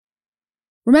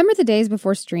Remember the days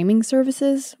before streaming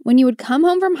services? When you would come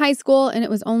home from high school and it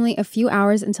was only a few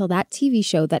hours until that TV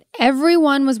show that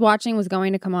everyone was watching was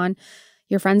going to come on.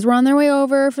 Your friends were on their way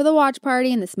over for the watch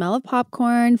party and the smell of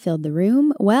popcorn filled the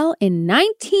room. Well, in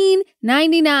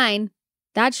 1999,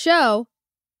 that show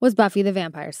was Buffy the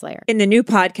Vampire Slayer. In the new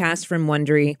podcast from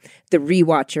Wondery, The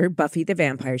Rewatcher, Buffy the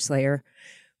Vampire Slayer,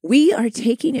 we are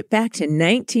taking it back to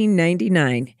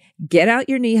 1999. Get out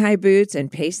your knee-high boots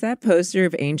and paste that poster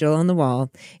of Angel on the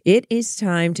wall. It is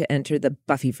time to enter the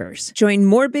Buffyverse. Join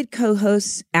Morbid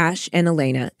co-hosts Ash and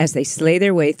Elena as they slay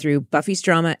their way through Buffy's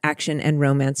drama, action, and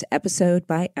romance episode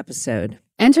by episode.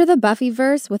 Enter the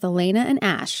Buffyverse with Elena and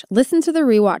Ash. Listen to The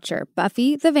Rewatcher,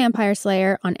 Buffy the Vampire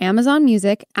Slayer on Amazon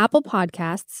Music, Apple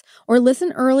Podcasts, or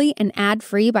listen early and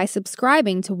ad-free by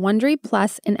subscribing to Wondery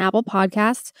Plus in Apple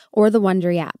Podcasts or the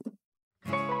Wondery app.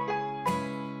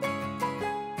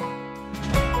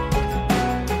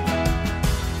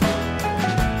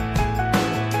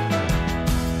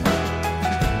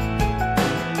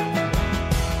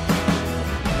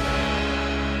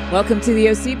 Welcome to the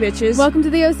OC, bitches. Welcome to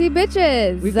the OC,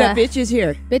 bitches. We've got bitches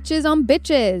here. Bitches on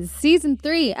Bitches, Season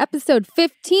 3, Episode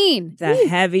 15. The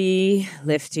heavy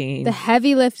lifting. The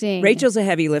heavy lifting. Rachel's a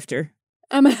heavy lifter.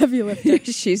 I'm a heavy lifter.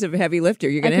 She's a heavy lifter.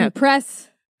 You're I going to can have... press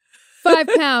 5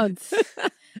 pounds.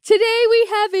 Today we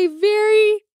have a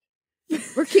very...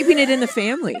 We're keeping it in the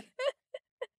family.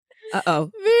 Uh-oh.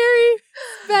 Very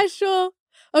special...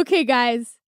 Okay,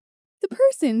 guys. The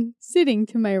person sitting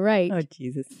to my right... Oh,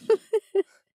 Jesus.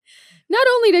 Not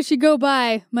only does she go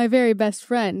by my very best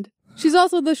friend, she's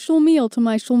also the Schlemiel to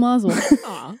my Schlemazel.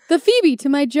 The Phoebe to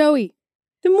my Joey.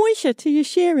 The Moisha to your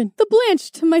Sharon. The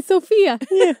Blanche to my Sophia.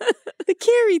 Yeah. The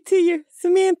Carrie to your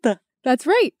Samantha. That's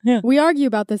right. Yeah. We argue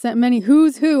about this at many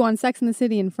Who's Who on Sex and the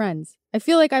City and Friends. I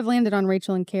feel like I've landed on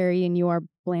Rachel and Carrie and you are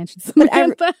Blanche and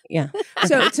Samantha. Yeah.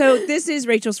 So this is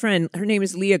Rachel's friend. Her name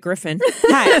is Lea Griffin.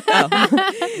 Hi.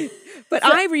 Oh. But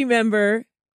I remember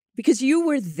because you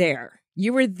were there.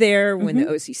 You were there when the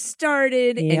OC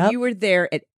started, and you were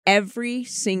there at every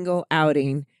single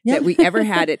outing that we ever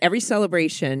had, at every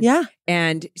celebration. Yeah.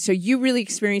 And so you really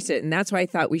experienced it, and that's why I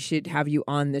thought we should have you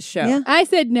on the show. Yeah. I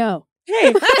said no.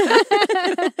 Hey.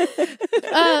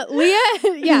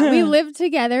 Leah, we lived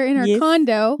together in our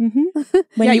condo.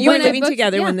 Mm-hmm. You were living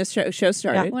together when this show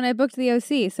started. Yeah, when I booked the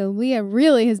OC. So Leah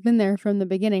really has been there from the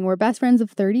beginning. We're best friends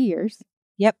of 30 years.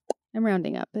 Yep. I'm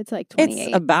rounding up. It's like 28.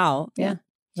 It's about,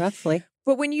 roughly.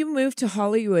 But when you moved to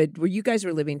Hollywood, where you guys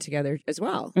were living together as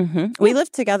well. Mm-hmm. We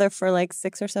lived together for like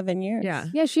 6 or 7 years. Yeah.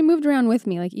 Yeah, she moved around with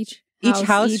me, like each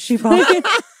house she bought.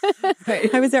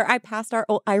 Right. I was there. I passed our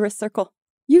old Iris Circle.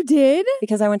 You did?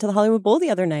 Because I went to the Hollywood Bowl the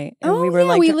other night. And we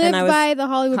lived by the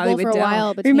Hollywood Bowl for a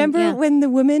while. Remember when the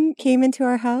woman came into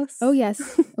our house? Oh,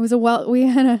 yes. It was we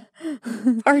had a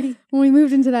party. When we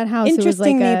moved into that house, Interesting it was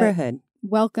like neighborhood.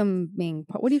 Welcoming.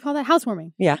 What do you call that?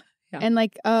 Housewarming. Yeah. And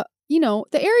like, the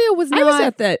area was not...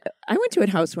 I went to a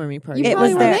housewarming party. It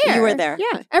was there. You were there.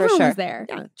 Yeah. Everyone sure. was there.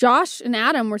 Yeah. Josh and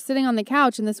Adam were sitting on the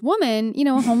couch, and this woman,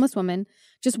 a homeless woman,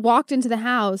 just walked into the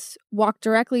house, walked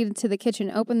directly to the kitchen,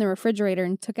 opened the refrigerator,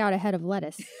 and took out a head of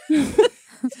lettuce. Because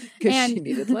she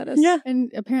needed lettuce. Yeah.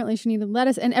 And apparently she needed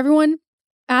lettuce. And everyone,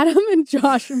 Adam and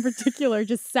Josh in particular,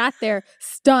 just sat there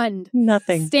stunned.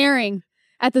 Nothing. Staring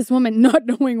at this woman, not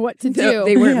knowing what to do. No,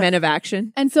 they weren't men of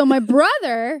action. And so my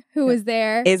brother, who was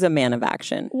there, is a man of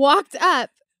action, walked up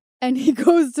and he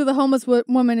goes to the homeless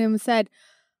woman and said,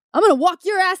 I'm going to walk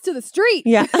your ass to the street.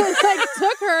 Yeah.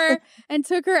 And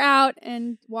took her out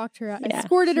and walked her out,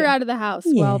 escorted her out of the house.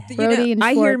 Yeah. Well, Brody and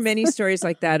I Schwartz. hear many stories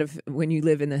like that of when you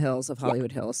live in the hills of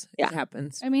Hollywood Hills. Yeah. It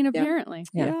happens. I mean, apparently.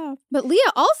 Yeah. But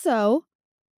Leah also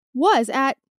was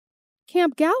at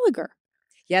Camp Gallagher.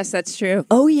 Yes, that's true.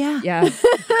 Oh, yeah. Yeah.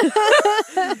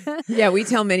 Yeah, we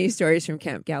tell many stories from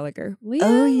Camp Gallagher. Leah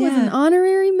was an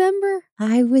honorary member.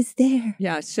 I was there.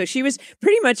 Yeah, so she was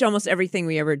pretty much almost everything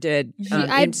we ever did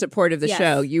in support of the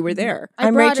show. You were there.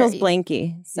 I'm Rachel's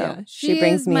Blankie, so she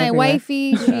brings me my everywhere.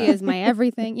 wifey. She is my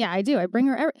everything. Yeah, I do. I bring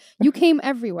her. You came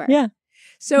everywhere. Yeah.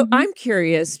 So I'm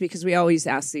curious because we always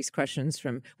ask these questions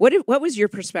from what was your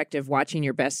perspective watching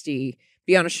your bestie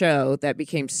be on a show that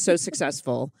became so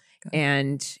successful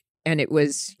and it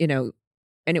was, and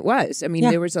it was. I mean,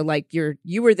 there was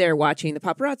you were there watching the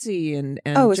paparazzi and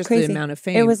it was just crazy. the amount of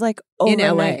fame. It was like overnight.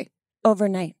 in LA.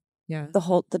 Overnight. Yeah.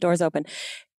 The doors open.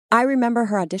 I remember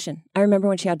her audition. I remember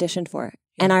when she auditioned for it.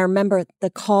 Yeah. And I remember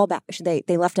the callback.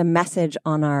 They left a message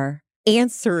on our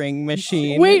answering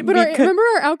machine. Wait, but remember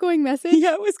our outgoing message?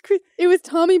 Yeah, it was It was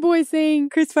Tommy Boy saying,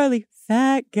 Chris Farley,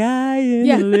 fat guy in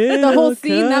Yeah, a little the whole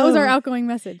scene. That was our coat. outgoing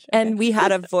message. And we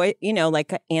had a voice,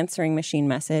 like an answering machine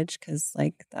message, because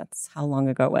like that's how long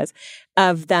ago it was,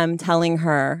 of them telling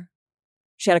her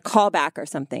she had a callback or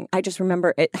something. I just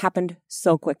remember it happened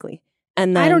so quickly.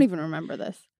 And then I don't even remember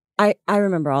this. I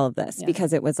remember all of this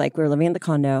because it was like we were living in the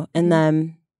condo, and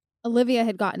then Olivia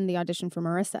had gotten the audition for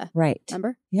Marissa. Right.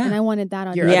 Remember? Yeah. And I wanted that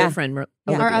audition. Your other friend,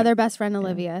 Olivia. Our other best friend,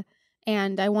 Olivia.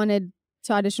 And I wanted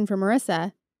to audition for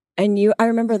Marissa. And I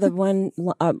remember the one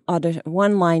audition,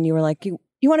 one line you were like, you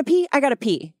want to pee? I got to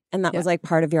pee. And that was like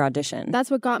part of your audition.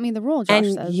 That's what got me the role,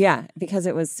 Josh says. Yeah, because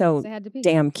it was so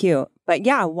damn cute. But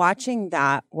yeah, watching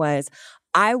that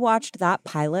I watched that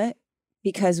pilot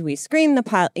because we screened the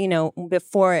pilot,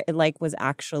 before it like was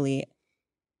actually,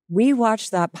 we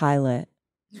watched that pilot.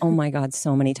 Oh my God,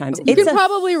 so many times. You could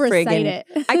probably recite it.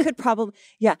 I could probably,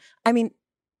 yeah. I mean,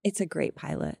 it's a great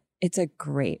pilot. It's a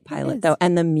great pilot though.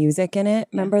 And the music in it,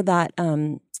 remember that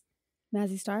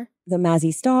Mazzy Star? The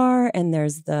Mazzy Star, and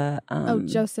there's the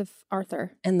Joseph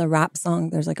Arthur. And the rap song.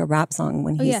 There's like a rap song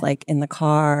when he's like in the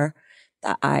car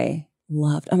that I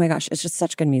loved. Oh my gosh, it's just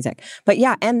such good music. But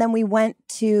yeah, and then we went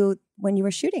to when you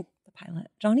were shooting the pilot.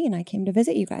 Johnny and I came to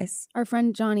visit you guys. Our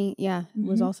friend Johnny,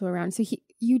 was also around. So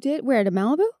you did where, to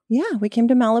Malibu? Yeah, we came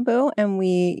to Malibu and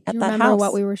we at Do you that remember house.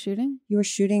 what we were shooting? You were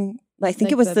shooting. I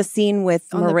think it was the scene with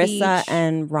Marissa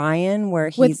and Ryan where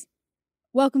he's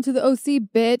welcome to the OC,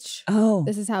 bitch. Oh,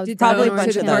 this is how it's probably a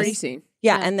bunch to of the those. party scene.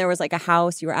 Yeah, and there was like a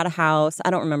house. You were at a house.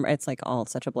 I don't remember. It's like all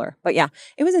such a blur. But yeah,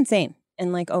 it was insane.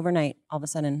 And like overnight, all of a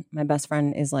sudden, my best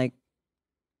friend is like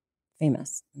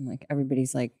famous, and like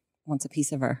everybody's like wants a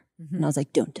piece of her. Mm-hmm. And I was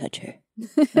like, don't touch her. No,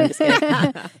 I'm just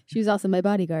kidding. She was also my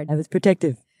bodyguard. I was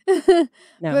protective.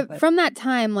 But from that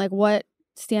time, like what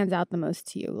stands out the most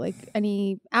to you? Like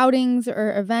any outings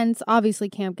or events? Obviously,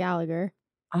 Camp Gallagher.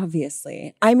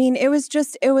 Obviously. I mean, it was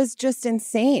just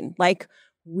insane. Like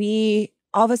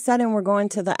all of a sudden we're going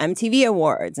to the MTV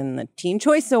Awards and the Teen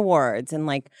Choice Awards and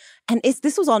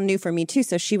this was all new for me too.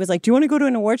 So she was like, do you want to go to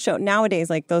an award show? Nowadays,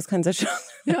 like those kinds of shows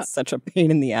are such a pain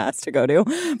in the ass to go to.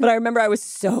 But I remember I was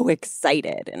so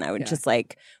excited and I would just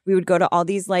like, we would go to all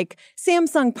these like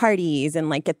Samsung parties and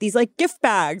like get these like gift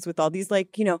bags with all these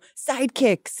like,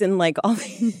 sidekicks and like all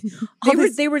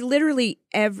They were literally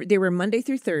they were Monday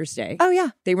through Thursday. Oh yeah.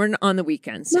 They weren't on the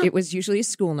weekends. No. It was usually a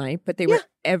school night, but they were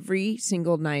every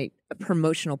single night a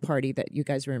promotional party that you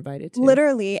guys were invited to.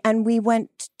 Literally. And we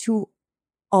went to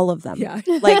all of them. Yeah.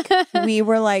 Like we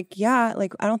were like,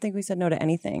 like I don't think we said no to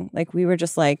anything. Like we were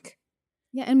just like.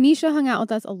 Yeah, and Misha hung out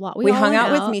with us a lot. We hung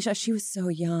out with Misha. She was so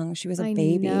young. She was a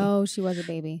baby. No, she was a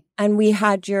baby. And we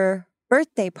had your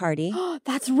birthday party.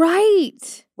 That's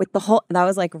right. With that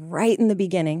was like right in the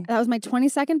beginning. That was my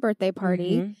 22nd birthday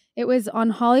party. Mm-hmm. It was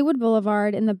on Hollywood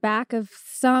Boulevard in the back of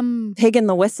some Pig in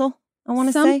the Whistle, I want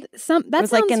to say. That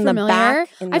sounds like in familiar. The back,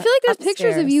 I feel like there's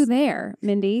pictures of you there,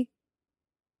 Mindy.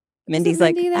 Mindy's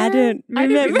like, I didn't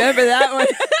remember that one.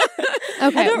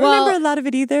 Okay, I don't remember a lot of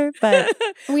it either, but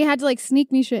we had to like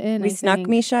sneak Misha in. We snuck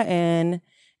Misha in,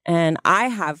 and I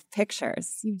have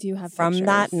pictures. You do have from pictures.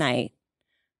 That night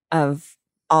of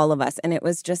all of us, and it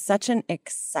was just such an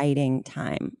exciting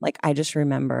time. Like I just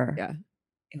remember,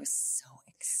 it was so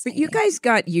exciting. But you guys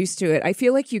got used to it. I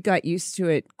feel like you got used to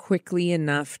it quickly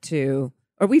enough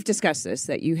or we've discussed this,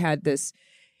 that you had this.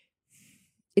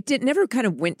 It never kind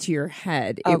of went to your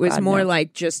head. It was more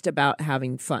like just about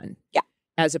having fun. Yeah.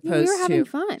 As opposed we were having to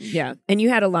fun. Yeah. And you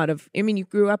had a lot of, you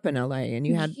grew up in LA and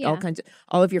you had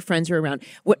all of your friends were around.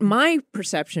 What my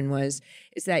perception is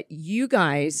that you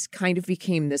guys kind of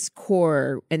became this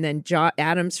core, and then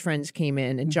Adam's friends came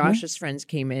in and Josh's friends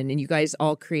came in, and you guys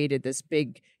all created this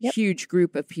big, huge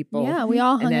group of people. Yeah, we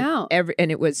all hung out.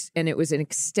 And it was an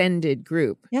extended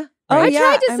group. Yeah. Right? I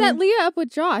tried to set Leah up with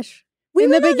Josh. In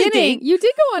the beginning. You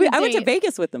did go on a date. I went to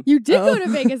Vegas with them. You did go to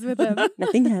Vegas with them.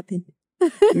 Nothing happened.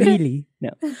 Really?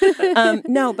 No.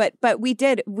 No, but we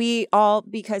did. We all,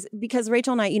 because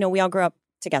Rachel and I, we all grew up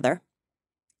together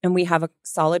and we have a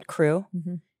solid crew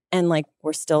and like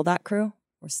we're still that crew.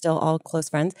 We're still all close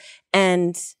friends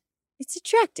and it's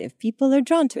attractive. People are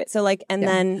drawn to it. So like, and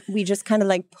then we just kind of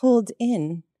like pulled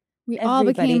in. We all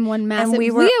became one massive.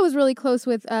 Leah was really close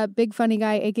with Big Funny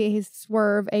Guy, a.k.a.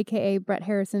 Swerve, a.k.a. Brett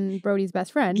Harrison, Brody's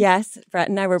best friend. Yes, Brett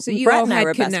and I were. So you Brett all and I had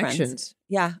were connections. Best friends.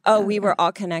 Yeah. Oh, we were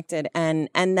all connected, and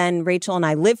then Rachel and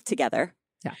I lived together.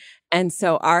 Yeah. And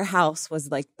so our house was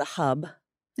like the hub,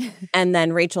 and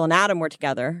then Rachel and Adam were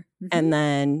together, and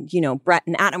then Brett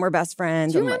and Adam were best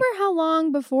friends. Do you remember how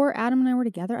long before Adam and I were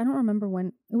together? I don't remember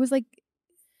when. It was like.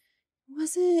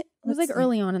 Was it? It was like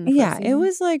early on in the first season. It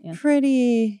was like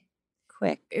pretty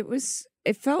quick. It was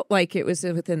It felt like it was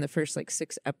within the first like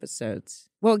 6 episodes.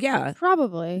 Well, yeah.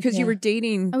 Probably. Because you were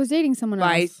dating I was dating someone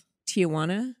by else.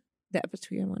 Tijuana. The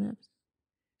episode Tijuana.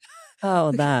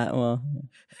 Oh, that. Well,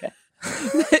 okay.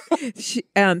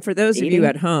 For those of you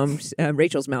at home,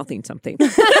 Rachel's mouthing something.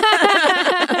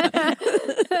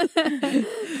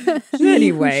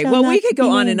 Anyway, well, we could go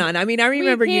on and on. I mean, I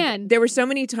remember there were so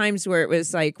many times where it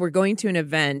was like we're going to an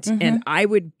event and I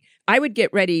would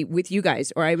get ready with you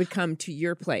guys, or I would come to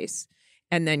your place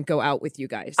and then go out with you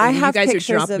guys. And you guys would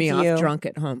drop me off drunk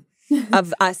at home.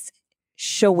 Of us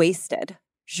show-wasted,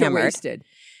 show-wasted.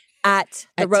 At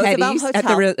the Roosevelt Teddy's, Hotel at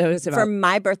the Roosevelt. for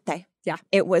my birthday. Yeah.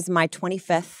 It was my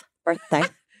 25th birthday.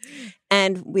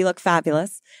 And we look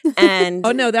fabulous. And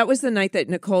oh, no, that was the night that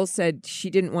Nicole said she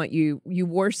didn't want you. You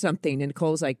wore something. And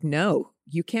Nicole's like, no,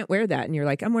 you can't wear that. And you're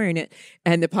like, I'm wearing it.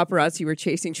 And the paparazzi were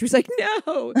chasing. She was like,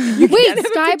 no. Wait,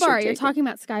 Sky Bar. You're talking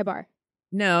about Sky Bar.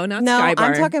 No, not Sky Bar.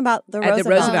 I'm talking about the Roosevelt. At the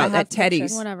Roosevelt, at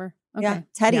Teddy's. Whatever. Okay. Yeah,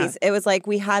 Teddy's. Yeah. It was like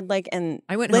we had like, and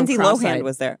I went Lindsay home Lohan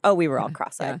was there. Oh, we were all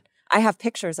cross-eyed. Yeah. I have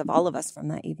pictures of all of us from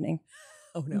that evening.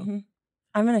 Oh, no. Mm-hmm.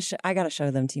 I'm going to I got to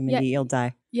show them to you, Mindy. You'll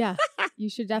die. Yeah, you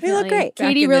should definitely. They look great.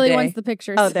 Katie really wants the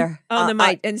pictures. Oh, they're on the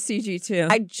mic and CG too.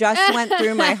 I just went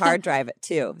through my hard drive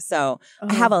too. So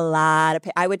I have a lot of,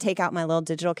 I would take out my little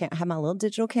digital camera. I have my little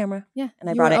digital camera. Yeah. And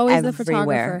I brought it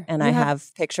everywhere. And I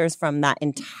have pictures from that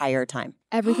entire time.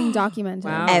 Everything documented.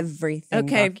 Wow. Everything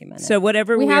documented. So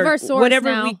whatever we have our source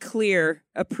whatever now. we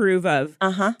approve of,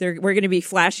 we're going to be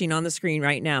flashing on the screen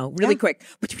right now, really quick.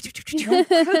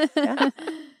 Yeah.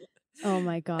 Oh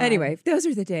my God. Anyway, those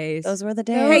are the days. Those were the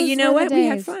days. Hey, you know what? We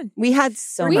had fun. We had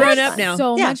so much fun. Grown up now.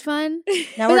 So much fun.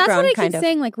 Now but we're that's grown, what I kind keep of.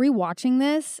 saying, like rewatching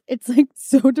this, it's like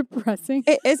so depressing.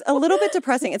 It is a little bit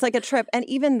depressing. It's like a trip. And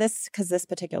even this, because this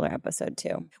particular episode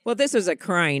too. Well, this was a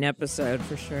crying episode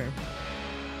for sure.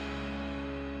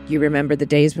 You remember the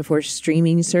days before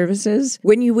streaming services?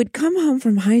 When you would come home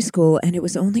from high school and it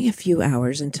was only a few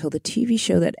hours until the TV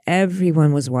show that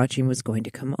everyone was watching was going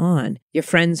to come on. Your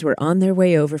friends were on their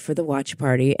way over for the watch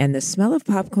party and the smell of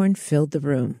popcorn filled the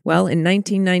room. Well, in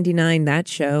 1999, that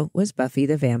show was Buffy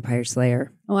the Vampire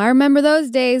Slayer. Oh, I remember those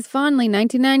days fondly.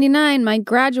 1999, my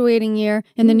graduating year.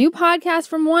 In the new podcast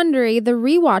from Wondery, The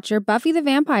Rewatcher, Buffy the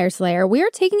Vampire Slayer, we are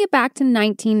taking it back to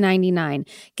 1999.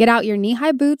 Get out your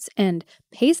knee-high boots and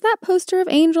paste that poster of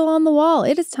Angel on the wall.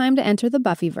 It is time to enter the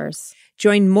Buffyverse.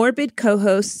 Join morbid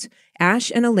co-hosts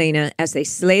Ash and Elena as they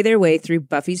slay their way through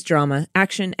Buffy's drama,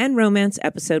 action, and romance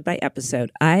episode by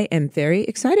episode. I am very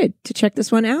excited to check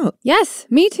this one out. Yes,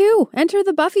 me too. Enter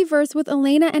the Buffyverse with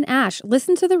Elena and Ash.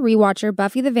 Listen to The Rewatcher,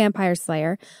 Buffy the Vampire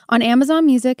Slayer on Amazon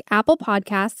Music, Apple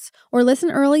Podcasts, or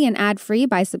listen early and ad-free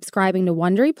by subscribing to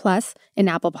Wondery Plus in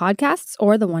Apple Podcasts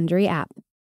or the Wondery app.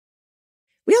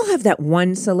 We all have that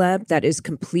one celeb that is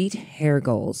complete hair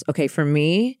goals. Okay, for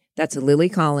me, that's Lily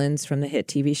Collins from the hit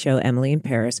TV show Emily in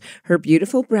Paris. Her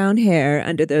beautiful brown hair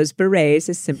under those berets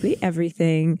is simply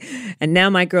everything. And now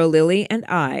my girl Lily and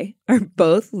I are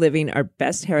both living our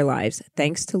best hair lives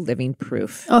thanks to Living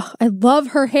Proof. Oh, I love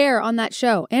her hair on that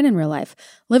show and in real life.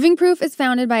 Living Proof is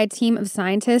founded by a team of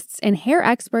scientists and hair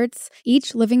experts.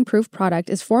 Each Living Proof product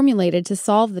is formulated to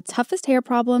solve the toughest hair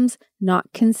problems,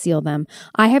 not conceal them.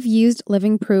 I have used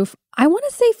Living Proof, I want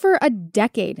to say for a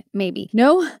decade, maybe.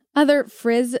 No other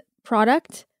frizz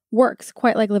product works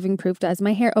quite like Living Proof does.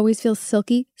 My hair always feels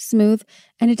silky, smooth,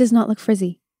 and it does not look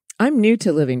frizzy. I'm new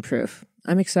to Living Proof.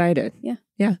 I'm excited. Yeah,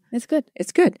 it's good.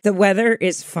 It's good. The weather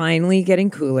is finally getting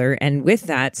cooler, and with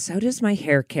that, so does my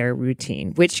hair care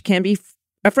routine, which can be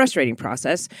a frustrating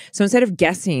process. So instead of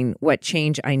guessing what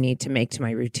change I need to make to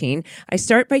my routine, I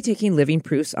start by taking Living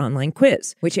Proof's online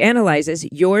quiz, which analyzes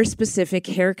your specific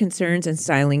hair concerns and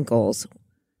styling goals,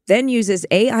 then uses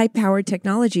AI-powered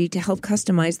technology to help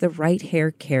customize the right hair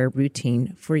care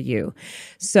routine for you.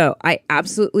 So I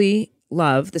absolutely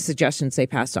love the suggestions they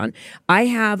passed on. I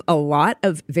have a lot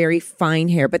of very fine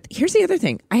hair, but here's the other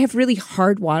thing. I have really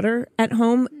hard water at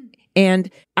home, and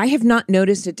I have not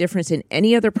noticed a difference in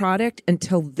any other product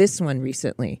until this one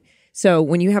recently. So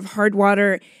when you have hard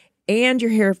water and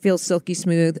your hair feels silky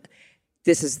smooth,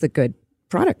 this is the good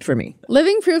product for me.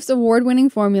 Living Proof's award-winning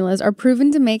formulas are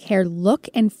proven to make hair look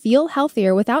and feel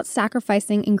healthier without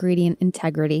sacrificing ingredient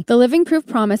integrity. The Living Proof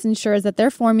promise ensures that their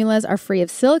formulas are free of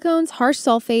silicones, harsh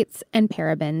sulfates, and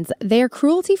parabens. They are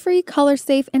cruelty-free,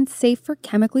 color-safe, and safe for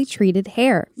chemically treated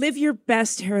hair. Live your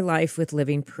best hair life with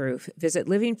Living Proof. Visit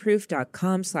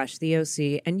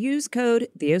livingproof.com/theOC and use code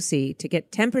TheOC to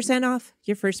get 10% off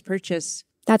your first purchase.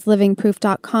 That's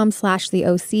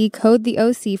livingproof.com/theOC, code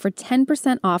TheOC for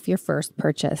 10% off your first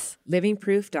purchase.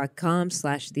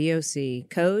 livingproof.com/theOC,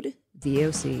 code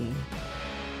TheOC.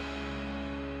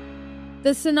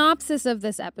 The synopsis of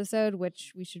this episode,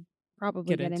 which we should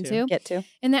probably get into. Get to.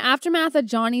 In the aftermath of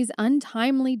Johnny's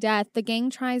untimely death, the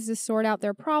gang tries to sort out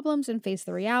their problems and face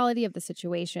the reality of the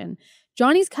situation.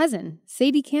 Johnny's cousin,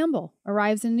 Sadie Campbell,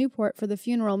 arrives in Newport for the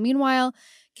funeral. Meanwhile,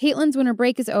 Caitlin's winter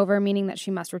break is over, meaning that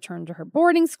she must return to her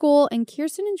boarding school, and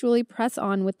Kirsten and Julie press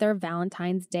on with their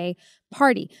Valentine's Day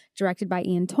party. Directed by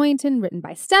Ian Toynton, written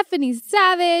by Stephanie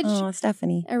Savage. Oh,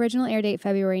 Stephanie. Original air date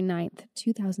February 9th,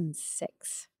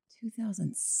 2006.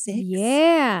 2006?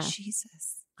 Yeah.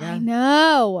 Jesus. I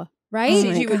know, right?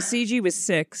 CG was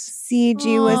 6.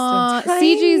 CG was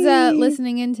tiny. CG's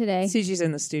listening in today. CG's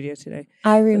in the studio today.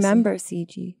 I remember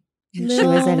CG. She was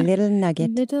a little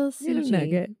nugget. Little CG. Little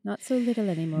nugget. Not so little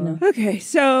anymore. No. Okay,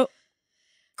 so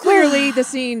clearly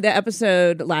the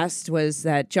episode last was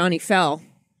that Johnny fell.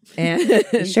 And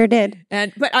He sure did.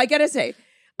 But I gotta say,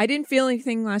 I didn't feel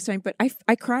anything last time, but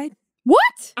I cried.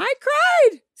 What? I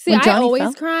cried. See, When I Johnny always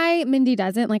fell? cry. Mindy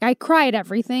doesn't. Like, I cry at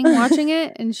everything watching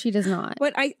it, and she does not.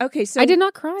 But I did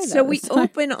not cry, though. So we this time.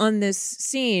 open on this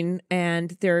scene,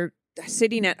 and they're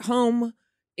sitting at home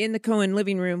in the Cohen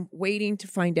living room, waiting to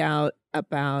find out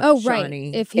about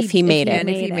Johnny, If he made it. and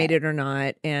if he made it or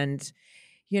not. And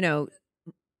you know,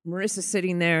 Marissa's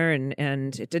sitting there,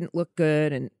 and it didn't look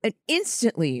good, and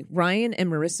instantly Ryan and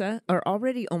Marissa are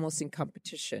already almost in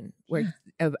competition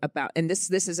about. And this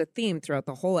is a theme throughout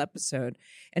the whole episode,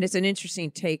 and it's an interesting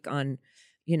take on,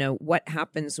 you know, what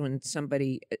happens when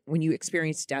you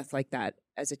experience death like that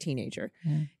as a teenager.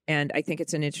 Mm. And I think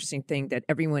it's an interesting thing that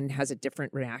everyone has a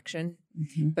different reaction.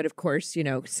 Mm-hmm. But of course, you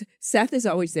know, Seth is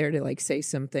always there to like say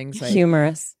some things like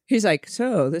Humorous. he's like,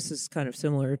 so this is kind of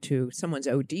similar to someone's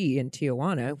OD in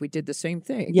Tijuana. We did the same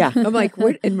thing. Yeah. I'm like,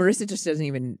 what? And Marissa just doesn't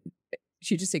even,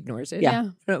 she just ignores it. Yeah.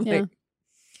 I'm Yeah. like,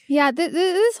 Yeah,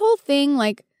 this whole thing,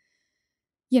 like,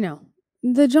 you know,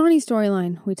 the Johnny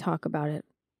storyline, we talk about it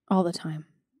all the time,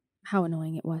 how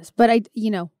annoying it was. But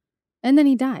and then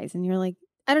he dies, and you're like,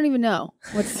 I don't even know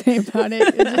what to say about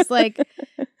it. It's just like,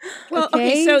 well,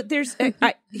 okay. So there's,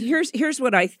 here's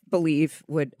what I believe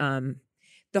would,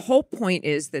 the whole point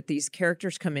is that these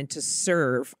characters come in to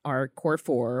serve our core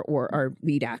four or our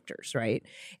lead actors, right?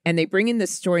 And they bring in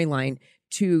this storyline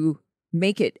to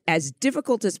make it as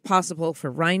difficult as possible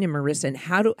for Ryan and Marissa. And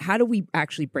how do we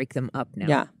actually break them up now?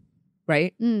 Yeah.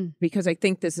 Right? Because I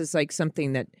think this is like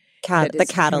something that The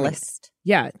catalyst.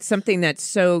 Something that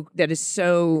is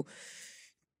so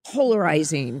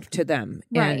polarizing to them.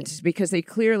 Right. And because they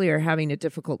clearly are having a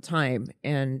difficult time.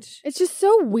 And it's just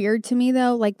so weird to me,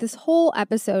 though. Like, this whole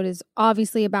episode is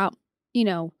obviously about, you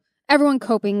know, everyone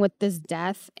coping with this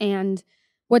death. And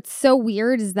what's so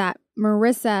weird is that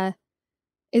Marissa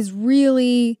is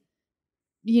really,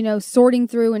 you know, sorting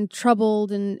through and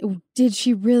troubled. And did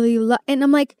she really and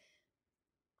I'm like,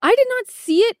 I did not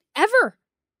see it ever.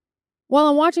 While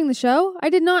I'm watching the show, I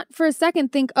did not for a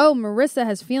second think, oh, Marissa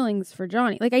has feelings for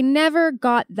Johnny. Like, I never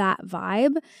got that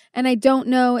vibe. And I don't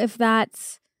know what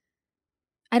that's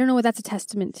a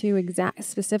testament to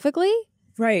specifically.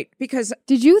 right. Because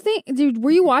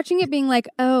were you watching it being like,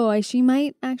 oh, she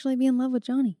might actually be in love with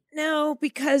Johnny? no,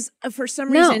 because for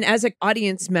some reason, as an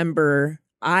audience member,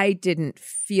 I didn't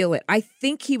feel it. I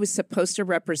think he was supposed to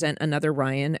represent another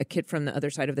Ryan, a kid from the other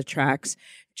side of the tracks,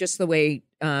 just the way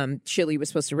Chili was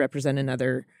supposed to represent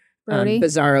another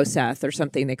Bizarro Seth or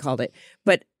something they called it.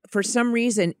 But for some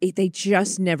reason, they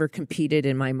just never competed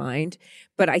in my mind.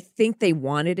 But I think they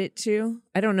wanted it to.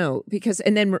 I don't know. Because,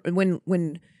 and then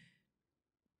when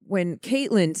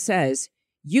Caitlin says,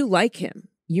 you like him,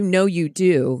 you know you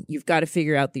do, you've got to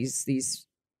figure out these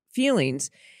feelings,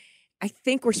 I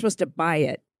think we're supposed to buy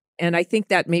it. And I think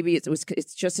that maybe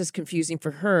it's just as confusing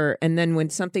for her. And then when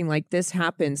something like this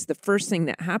happens, the first thing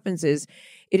that happens is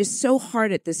it is so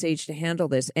hard at this age to handle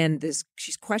this. And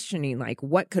she's questioning, like,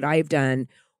 what could I have done?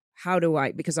 How do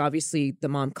I? Because obviously the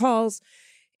mom calls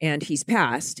and he's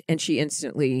passed, and she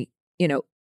instantly, you know,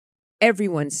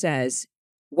 everyone says,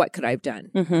 what could I have done?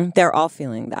 Mm-hmm. They're all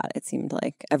feeling that. It seemed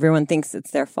like everyone thinks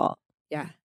it's their fault. Yeah.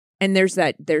 And there's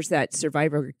that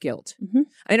survivor guilt. Mm-hmm.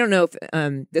 I don't know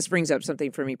if this brings up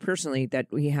something for me personally that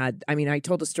we had. I mean, I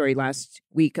told a story last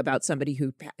week about somebody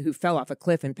who fell off a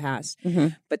cliff and passed.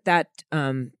 Mm-hmm. But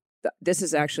this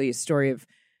is actually a story of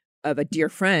a dear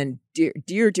friend,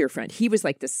 dear friend. He was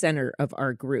like the center of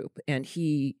our group, and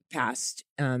he passed,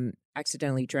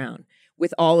 accidentally drowned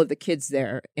with all of the kids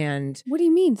there. And what do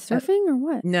you mean, surfing or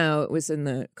what? No, it was in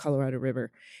the Colorado River.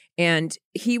 And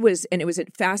it was a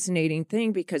fascinating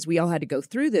thing because we all had to go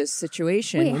through this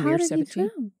situation. Wait, when how we were did 17. he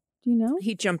drown? Do you know?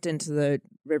 He jumped into the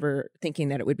river thinking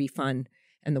that it would be fun,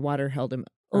 and the water held him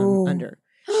under.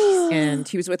 And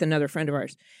he was with another friend of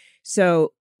ours.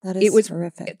 So That is it was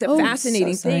horrific. The Oh,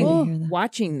 fascinating so sorry to hear thing that.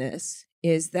 watching this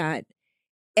is that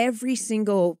every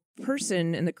single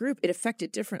person in the group, it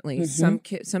affected differently.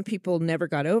 Mhm. Some people never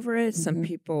got over it. Some Mhm.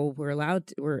 people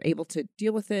were able to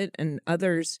deal with it, and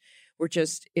others were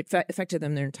just affected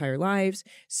them their entire lives.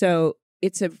 So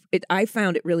I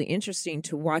found it really interesting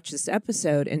to watch this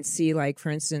episode and see, like, for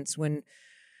instance, when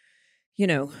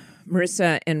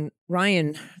Marissa and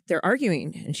Ryan, they're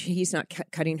arguing, and he's not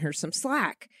cutting her some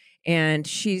slack, and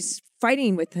she's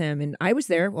fighting with him. And I was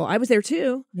there. Well, I was there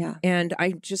too. Yeah. And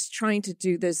I'm just trying to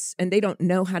do this, and they don't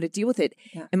know how to deal with it.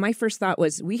 Yeah. And my first thought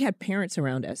was, we had parents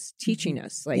around us teaching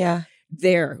us, like, Yeah.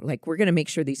 we're going to make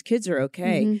sure these kids are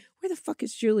okay. Mhm. Where the fuck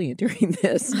is Julian during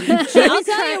this? I'll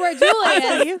tell you where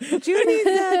Julie is. Julie's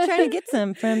trying to get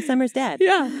some from Summer's dad.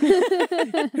 Yeah.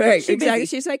 Right. She's Exactly. busy.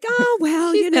 She's like, oh,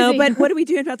 well, She's busy. but what are we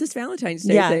doing about this Valentine's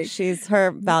Day Yeah, thing?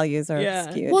 her values are Yeah.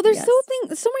 skewed. Well, there's yes.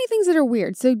 so many things that are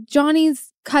weird. So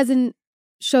Johnny's cousin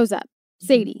shows up,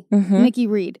 Sadie, Mhm. Nikki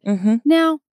Reed. Mm-hmm.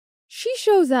 Now, she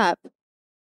shows up.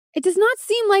 It does not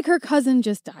seem like her cousin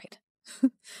just died.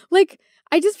 Like,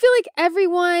 I just feel like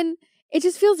it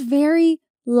just feels very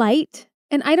light.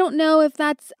 And I don't know if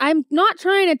I'm not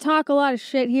trying to talk a lot of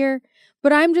shit here,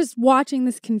 but I'm just watching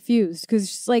this confused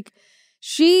because, like,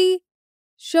 she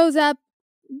shows up,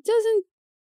 doesn't,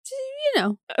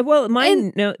 Well,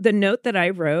 the note that I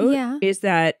wrote Yeah. is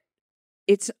that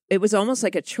it was almost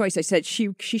like a choice. I said she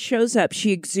shows up,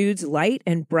 she exudes light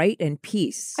and bright and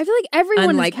peace. I feel like everyone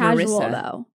Unlike is casual, Marissa.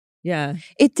 though. Yeah.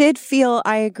 It did feel,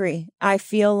 I agree. I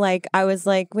feel like I was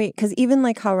like, wait, because even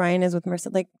like how Ryan is with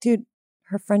Marissa, like, dude,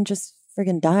 her friend just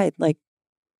friggin' died. Like,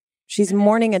 she's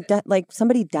mourning a death, like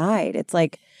somebody died. It's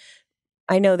like,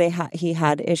 I know he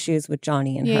had issues with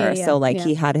Johnny and her. Yeah, So like yeah.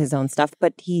 he had his own stuff,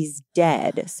 but he's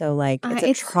dead. So like it's a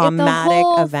It's the traumatic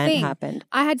whole event thing. happened.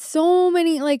 I had so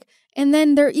many, like, and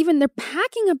then they're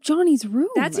packing up Johnny's room.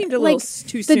 That seemed a like, little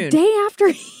too the soon. day after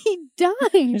he died.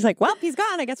 He's like, well, he's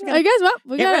gone. I guess we're I gonna guess, well,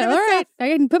 we get got rid it. of All his right. I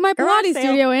can put my Garage Pilates sale.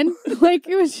 studio in. Like,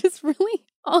 it was just really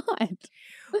odd.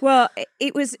 Well,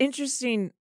 it was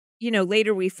interesting.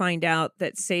 Later we find out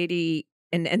that Sadie,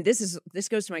 and this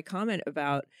goes to my comment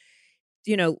about,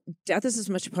 death is as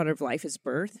much a part of life as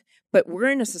birth, but we're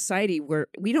in a society where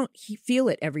we don't feel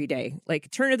it every day. Like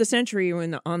turn of the century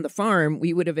when on the farm,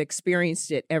 we would have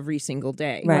experienced it every single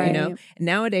day. Right. And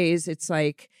nowadays it's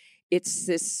like, it's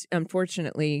this,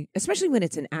 unfortunately, especially when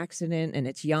it's an accident and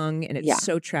it's young and it's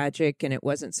so tragic and it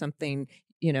wasn't something,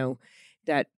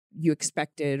 that you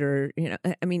expected, or,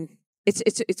 I mean,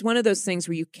 it's one of those things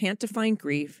where you can't define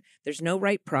grief. There's no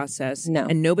right process. No.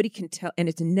 And nobody can tell. And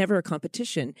it's never a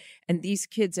competition. And these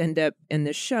kids end up in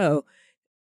this show,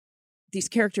 these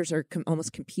characters are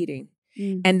almost competing.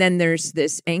 Mm. And then there's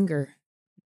this anger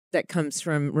that comes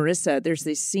from Marissa. There's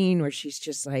this scene where she's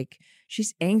just like,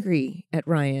 she's angry at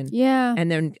Ryan. Yeah. And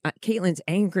then Caitlin's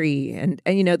angry. And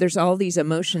there's all these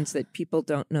emotions that people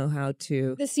don't know how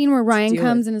to. The scene where Ryan deal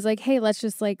comes with. and is like, hey, let's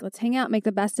hang out, make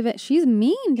the best of it. She's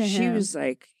mean to him. She was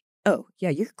like, oh, yeah,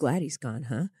 you're glad he's gone,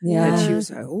 huh? Yeah. And she was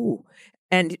like, oh.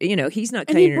 And, he's not and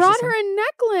cutting he brought some- her a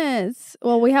necklace.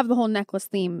 Well, we have the whole necklace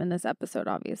theme in this episode,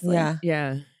 obviously. Yeah.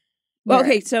 Yeah. Well, Where-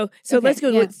 okay, so Okay, let's go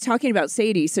yeah. talking about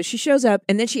Sadie. So she shows up,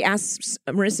 and then she asks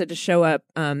Marissa to show up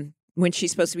when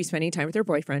she's supposed to be spending time with her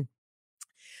boyfriend.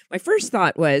 My first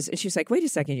thought was, and she was like, wait a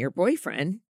second, your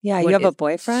boyfriend? Yeah, What you have a is-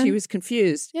 boyfriend? She was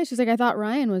confused. Yeah, she's like, I thought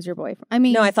Ryan was your boyfriend. I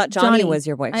mean, No, I thought Johnny was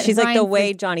your boyfriend. She's like, the Ryan's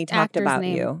way the Johnny talked actor's about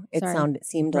name. you, it Sorry.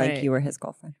 seemed Right. like you were his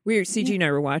girlfriend. CG and I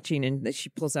were watching, and she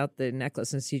pulls out the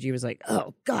necklace, and CG was like,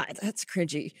 oh, God, that's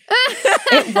cringy.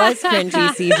 It was cringy,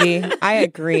 CG. I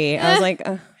agree. I was like,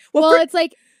 Well, it's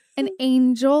like an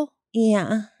angel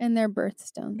yeah. and their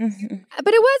birthstones. Mhm.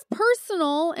 But it was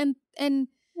personal and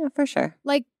Yeah, for sure.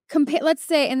 like let's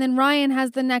say, and then Ryan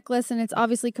has the necklace and it's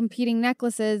obviously competing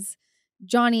necklaces.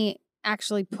 Johnny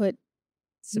actually put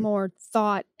more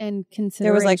thought and consideration.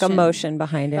 There was like emotion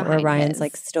behind it where behind Ryan's his.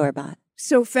 like store-bought.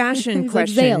 So fashion He's like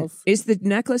question. Zales. Is the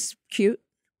necklace cute?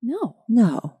 No,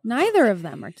 No. neither of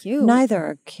them are cute. Neither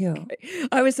are cute.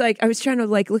 I was trying to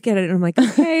look at it, and I'm like,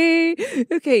 okay,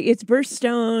 it's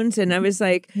birthstones. And I was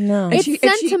like, No. And It's she-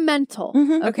 sentimental.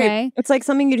 Mhm. Okay, It's like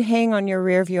something you'd hang on your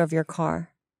rear view of your car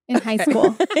in high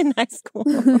school. in high school.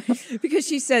 because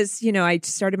she says, I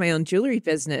started my own jewelry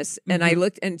business, and Mm-hmm. I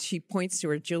looked, and she points to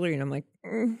her jewelry, and I'm like,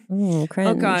 Cringe.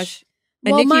 oh gosh.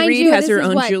 And Well, Nikki mind Reed you, has this her is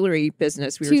own what, jewelry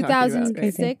business. We were talking about, right?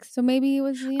 2006. So maybe it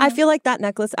was. I feel like that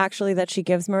necklace actually that she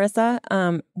gives Marissa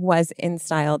was in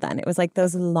style then. It was like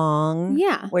those long,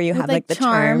 Yeah, where you with, have like the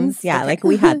charms. Yeah, Okay. like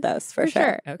we had those for,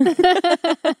 sure.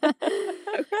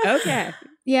 Okay.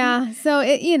 Yeah. So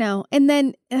it, and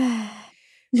then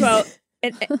Well,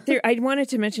 And there, I wanted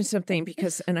to mention something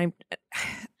because, and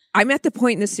I'm at the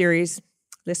point in the series,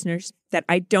 listeners, that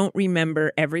I don't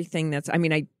remember everything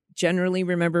I generally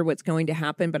remember what's going to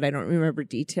happen, but I don't remember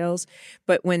details.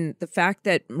 But when the fact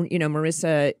that,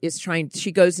 Marissa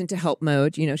she goes into help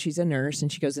mode, she's a nurse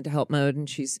and she goes into help mode and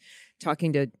she's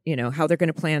talking to, how they're going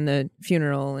to plan the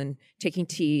funeral and taking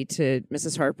tea to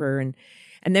Mrs. Harper.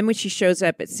 And then when she shows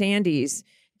up at Sandy's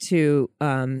to,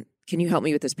 can you help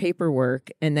me with this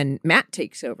paperwork? And then Matt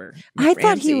takes over. I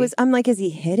thought I'm like, is he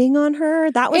hitting on her?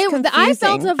 That was confusing. I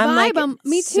felt a vibe.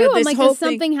 Me too. So I'm like, does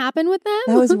something happen with them?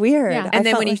 That was weird. Yeah. And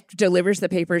then when he delivers the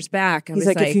papers back, he's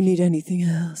like, if you need anything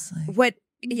else. What?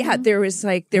 Yeah, there was a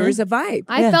vibe.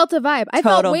 I felt a vibe. I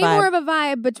felt way vibe. more of a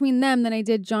vibe between them than I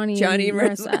did Johnny and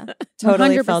Marissa.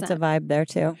 Totally 100%. felt a vibe there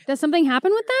too. Does something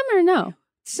happen with them or no?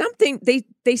 Something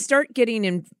they start getting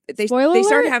in. They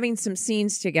start having some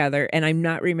scenes together, and I'm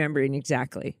not remembering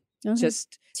exactly. Okay.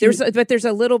 Just there's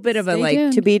a little bit of a like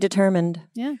tuned. To be determined.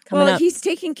 Yeah. Coming up. He's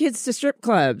taking kids to strip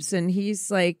clubs, and he's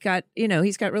like got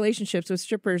he's got relationships with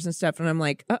strippers and stuff, and I'm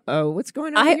like, what's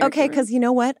going on? Okay, because you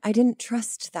know what? I didn't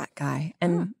trust that guy,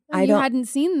 and You hadn't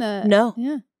seen the no,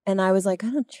 yeah, and I was like, I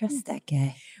don't trust that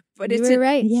guy. But you were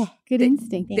right. Yeah, good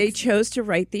instinct. They chose to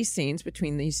write these scenes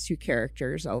between these two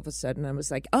characters. All of a sudden, I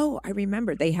was like, oh, I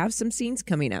remember. They have some scenes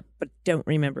coming up, but don't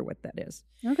remember what that is.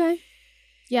 Okay.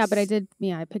 Yeah, but I did.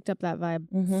 Yeah, I picked up that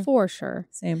vibe for sure.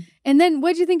 Same. And then,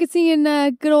 what'd you think of seeing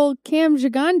good old Cam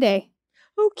Gigande?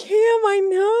 Oh, Cam, I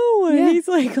know. Yeah. He's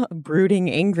like a brooding,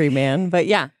 angry man, but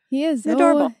yeah, He is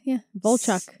adorable. Yeah,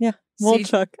 Volchuk. Yeah.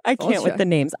 Volchuk. I can't with the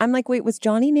names. I'm like, wait, was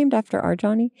Johnny named after our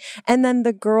Johnny? And then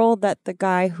the girl that the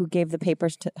guy who gave the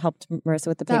papers helped Marissa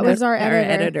with the papers. That was our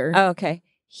editor. Oh, okay.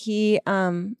 He,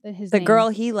 the girl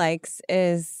he likes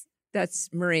is that's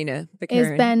Marina, the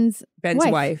Karen. Is Ben's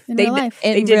wife. In real life.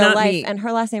 In they did real not life, meet. and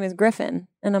her last name is Griffin.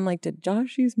 And I'm like, did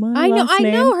Josh use my I last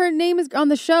name? I know her name is on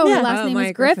the show. Yeah. Her last name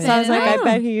is Griffin. So I was like, I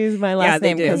bet he used my last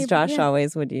name they do. because Josh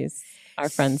always would use our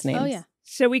friends' names. Oh yeah.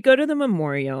 So we go to the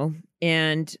memorial,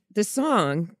 and the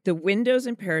song, The Windows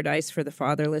in Paradise for the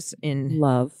Fatherless in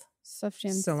Love.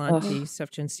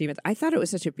 Sufjan Stevens. I thought it was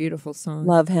such a beautiful song.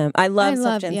 Love him. I love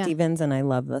love Sufjan Stevens, and I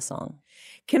love the song.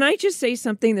 Can I just say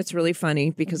something that's really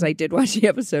funny? Because I did watch the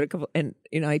episode and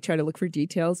I try to look for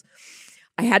details.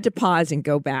 I had to pause and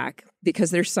go back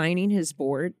because they're signing his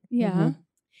board. Yeah.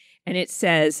 And it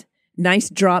says, nice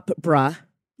drop, bruh.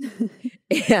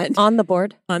 And On the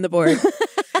board.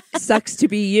 Sucks to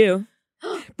be you,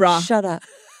 brah. Shut up.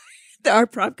 Our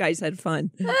prop guys had fun.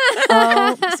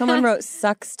 Oh, someone wrote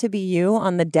 "sucks to be you"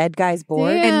 on the dead guy's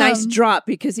board. Damn. And nice drop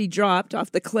because he dropped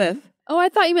off the cliff. Oh, I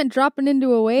thought you meant dropping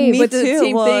into a wave. Me But the too.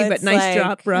 same Well, thing, but it's nice like-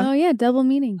 drop, bruh. Oh yeah, double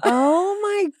meaning. Oh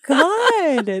my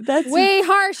god, that's Way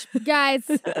harsh, guys.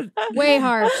 Way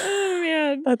harsh. Oh,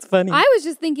 man. that's funny. I was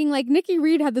just thinking, like, Nikki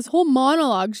Reed had this whole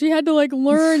monologue she had to like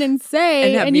learn and say,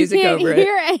 And have you music can't over it.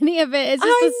 hear any of it. It's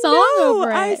just a song know.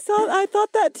 over it. I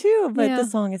thought that too, but Yeah. the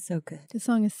song is so good. The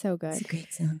song is so It's good. a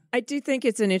great song. I do think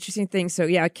it's an interesting thing. So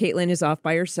yeah, Caitlin is off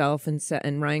by herself, and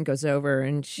Ryan goes over,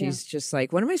 and she's just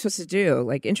like, "What am I supposed to do?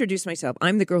 Like, introduce myself.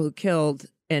 I'm the girl who killed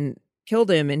him."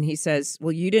 And he says,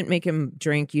 "Well, you didn't make him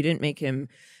drink. You didn't make him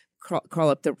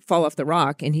fall off the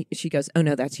rock." And she goes, "Oh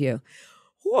no, that's you."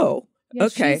 Whoa. Yeah,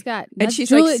 okay. and And she's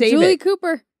Julie, like, "Save Julie it."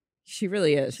 Cooper. She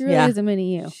really is. She really is a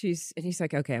mini you. And he's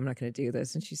like, "Okay, I'm not going to do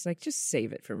this." And she's like, "Just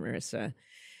save it for Marissa."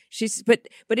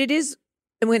 But it is,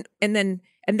 and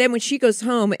then when she goes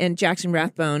home and Jackson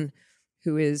Rathbone,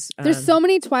 who is There's so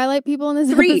many Twilight people in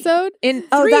this three. episode.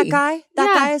 Oh, Three. that guy? That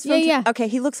Yeah, guy is from yeah. Okay,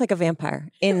 he looks like a vampire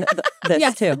in this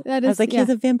Yes, too. that I was is- like, he yeah. has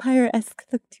a vampire-esque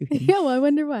look to him. Yeah, well, I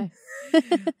wonder why.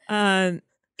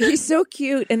 He's so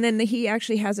cute, and then he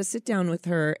actually has a sit down with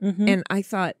her, Mhm. and I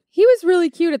thought, He was really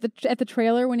cute at the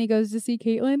trailer when he goes to see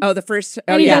Caitlin. oh, the first,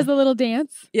 and he yeah, does the little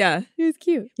dance. yeah. He was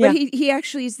cute. Yeah. But he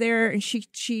actually is there, and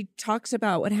she talks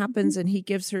about what happens, and he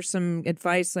gives her some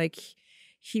advice, like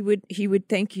he would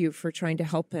thank you for trying to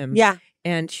help him. Yeah.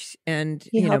 And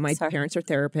He my helps her. parents are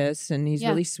therapists, and he's Yeah.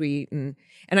 really sweet, and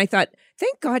I thought,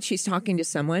 thank God she's talking to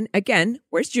someone again.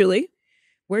 Where's Julie?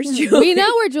 Where's Julie? We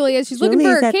know where Julie is. She's looking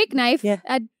Julie for is her at- cake knife yeah.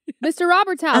 at Mr.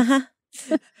 Roberts' house.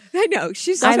 Uh-huh. I know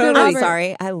she's I'm totally. really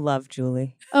sorry. I love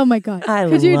Julie. Oh my god! I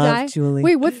Could you love die? Julie.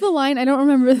 Wait, what's the line? I don't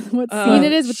remember what scene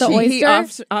it is with the He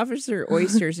oyster. offers her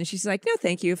oysters, and she's like, "No,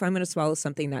 thank you. If I'm going to swallow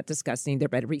something that disgusting, there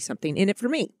better be something in it for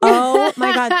me." Oh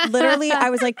my God. Literally, I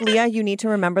was like, Leah, you need to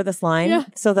remember this line Yeah.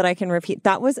 so that I can repeat.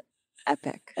 That was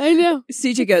epic. I know.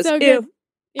 CG goes, So "Ew." good.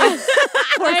 Yeah.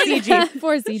 Poor CG.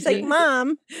 Poor It's like, CG.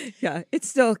 Mom. Yeah, it's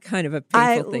still kind of a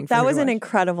painful thing. For That her was to an watch.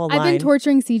 incredible line. I've been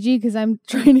torturing CG because I'm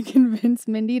trying to convince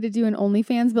Mindy to do an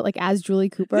OnlyFans, but like as Julie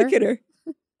Cooper. Look at her.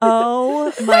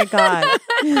 Oh my God.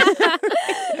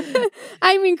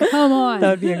 I mean, come on. That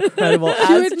would be incredible.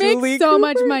 She would make so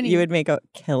much money. You would make a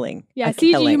killing. Yeah, a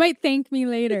CG, killing. you might thank me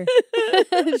later.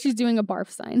 She's doing a barf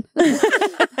sign.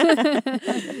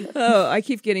 Oh, I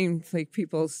keep getting like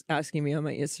people asking me on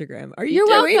my Instagram, "Are you You're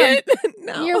doing welcome. it?"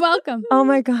 No. You're welcome. Oh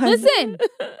my God. Listen,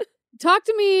 talk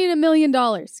to me in $1 million,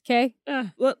 okay?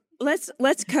 Well,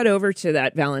 let's cut over to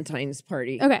that Valentine's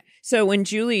party. Okay. So when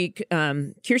Julie,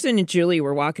 Kirsten and Julie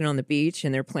were walking on the beach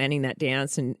and they're planning that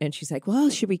dance, and she's like, "Well,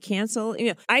 should we cancel?"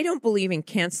 I don't believe in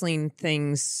canceling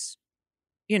things.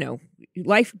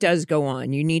 Life does go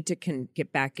on. You need to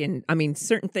get back in. I mean,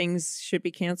 certain things should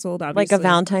be canceled, obviously. Like a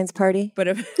Valentine's party?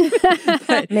 But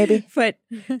maybe. But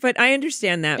I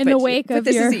understand that. In the wake of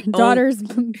your daughter's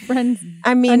friend's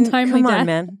untimely come on, death.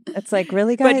 man. It's like,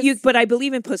 really, guys? But I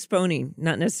believe in postponing,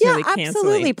 not necessarily canceling.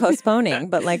 Absolutely postponing.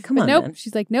 But like, come on, nope. man.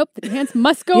 She's like, nope, the dance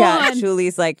must go on.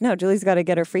 Julie's like, no, Julie's got to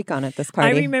get her freak on at this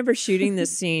party. I remember shooting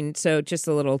this scene. So just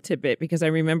a little tidbit, because I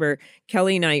remember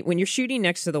Kelly and I, when you're shooting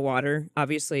next to the water,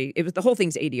 obviously the whole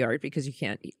thing's 80 yards because you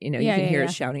can't, you can hear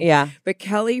us shouting. Yeah. But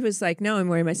Kelly was like, "No, I'm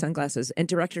wearing my sunglasses." And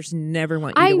directors never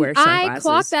want you to wear sunglasses. I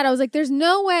clocked that. I was like, there's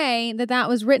no way that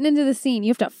was written into the scene. You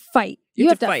have to fight. You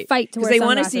have to fight to wear sunglasses. Because they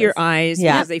want to see your eyes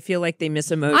because they feel like they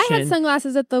miss emotion. I had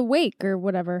sunglasses at the wake or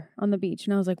whatever on the beach.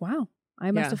 And I was like, wow,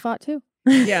 I must have fought too.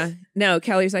 Yeah. No,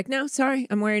 Kelly's like, "No, sorry,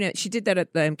 I'm wearing it." She did that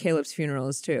at Caleb's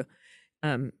funerals too.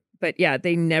 But yeah,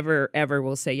 they never, ever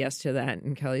will say yes to that.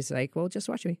 And Kelly's like, "Well, just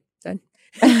watch me. Done."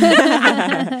 So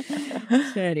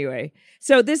anyway,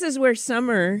 so this is where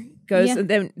Summer goes,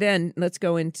 and then let's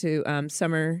go into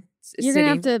Summer. You're gonna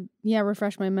have to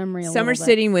refresh my memory. Summer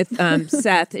sitting with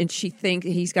Seth, and she thinks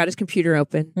he's got his computer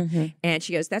open, and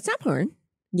she goes, "That's not porn."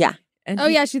 Yeah. And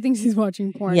she thinks he's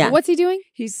watching porn. Yeah. But what's he doing?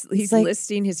 He's like,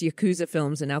 listing his Yakuza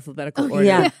films in alphabetical order.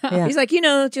 Yeah. He's like,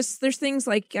 just there's things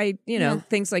like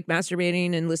things like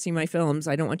masturbating and listing my films.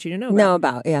 I don't want you to know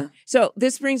about. Yeah. So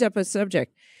this brings up a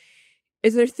subject.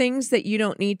 Is there things that you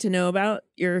don't need to know about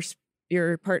your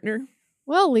partner?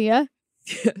 Well, Leah,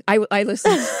 I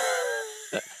listen.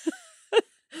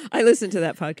 I listen to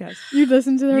that podcast. You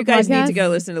listen to their podcast? You guys need to go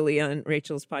listen to Leah and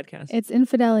Rachel's podcast. It's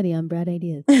Infidelity on Bad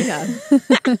Ideas. Yeah.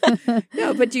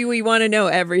 No, but do we want to know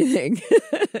everything?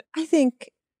 I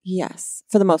think yes,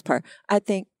 for the most part. I'm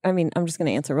just going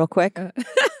to answer real quick.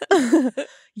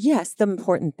 Yes, the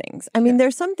important things. I mean,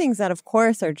 there's some things that, of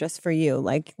course, are just for you,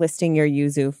 like listing your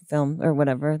Yuzu film or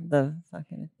whatever the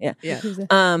fucking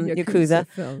Yakuza.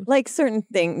 Film. Like certain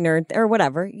thing, nerd or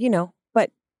whatever,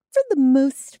 But for the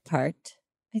most part,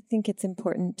 I think it's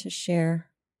important to share.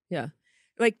 Yeah.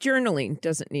 Like journaling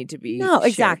doesn't need to be No, shared.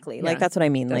 exactly. Yeah. Like that's what I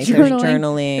mean. Like Journaling. there's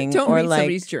journaling. Don't or read like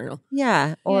somebody's journal.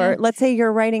 Yeah. Or let's say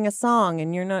you're writing a song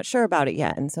and you're not sure about it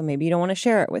yet. And so maybe you don't want to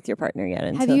share it with your partner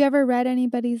yet. Have you ever read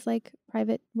anybody's like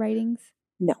private writings?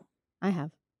 No. I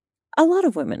have. A lot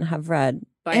of women have read.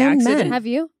 By and accident. men. Have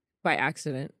you? By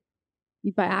accident.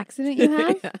 By accident you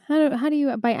have? Yeah. How do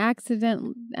you by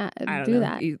accident do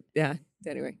that? Yeah.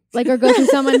 Anyway. Like or go through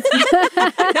someone's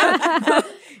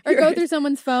or go through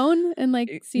someone's phone and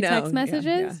like see text messages?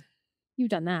 Yeah. You've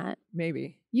done that.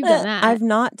 Maybe. You've done that. I've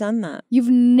not done that. You've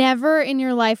never in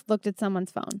your life looked at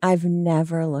someone's phone. I've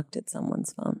never looked at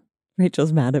someone's phone.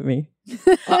 Rachel's mad at me.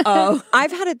 Uh-oh.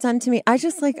 I've had it done to me. I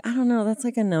just I don't know. That's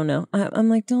like a no-no. I'm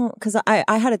like, don't. Because I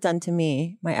had it done to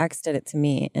me. My ex did it to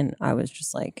me. And I was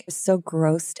just like so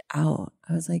grossed out.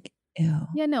 I was like, ew.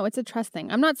 Yeah, no, it's a trust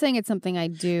thing. I'm not saying it's something I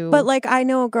do. But like I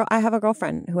know I have a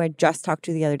girlfriend who I just talked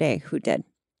to the other day who did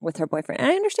with her boyfriend. And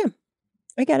I understand.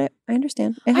 I get it. I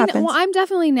understand. It happens. Well, I'm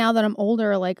definitely now that I'm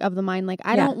older, like of the mind, like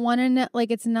I don't want to know, like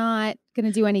it's not going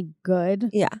to do any good.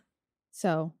 Yeah.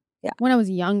 So yeah. When I was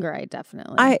younger, I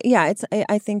definitely. I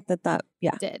think that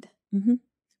did. Mm-hmm.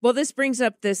 Well, this brings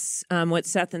up this what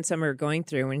Seth and Summer are going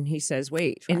through, and he says,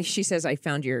 "Wait," and she says, "I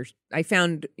found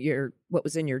your what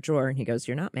was in your drawer," and he goes,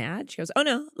 "You're not mad?" She goes, "Oh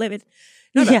no, livid."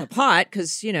 Not about the pot,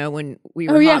 because when we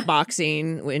were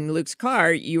hotboxing in Luke's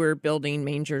car, you were building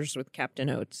mangers with Captain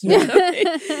Oates,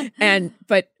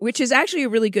 but which is actually a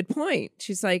really good point.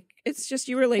 She's like, "It's just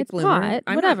you were late bloomer.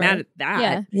 I'm not mad at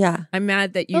that. Yeah, I'm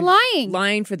mad that you're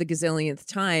lying for the gazillionth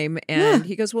time." And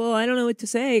he goes, "Well, I don't know what to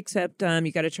say except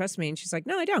you got to trust me." And she's like,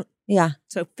 "No, I don't. Yeah,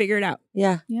 so figure it out.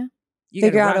 Yeah, yeah. You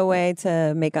figure out a way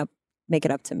to make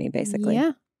it up to me, basically.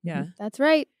 Yeah. That's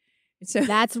right. So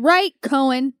that's right,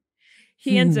 Cohen."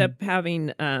 He ends up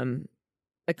having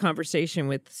a conversation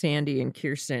with Sandy and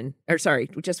Kirsten,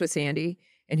 just with Sandy.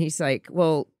 And he's like,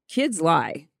 well, kids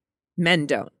lie. Men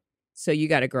don't. So you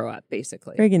got to grow up,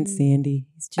 basically. Friggin' Sandy.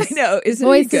 He's just I know.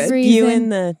 Isn't he good? Spewing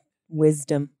the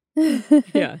wisdom.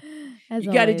 Yeah. As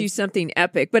You got to always. do something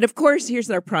epic. But of course, here's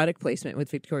our product placement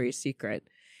with Victoria's Secret.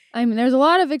 I mean, there's a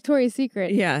lot of Victoria's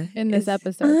Secret Yeah. in this It's-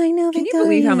 episode. I know. Can you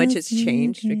believe how much it's Victoria's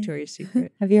changed, Secret. Victoria's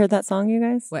Secret? Have you heard that song, you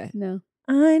guys? What? No.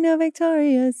 I know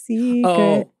Victoria's Secret.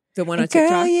 Oh, the one on And girl,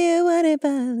 TikTok? you wouldn't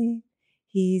believe.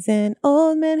 He's an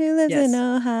old man who lives Yes. in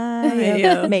Ohio,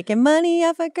 Yeah. making money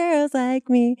off of girls like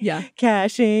me, Yeah.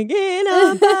 cashing in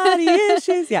on body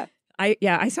issues. Yeah,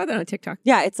 I saw that on TikTok.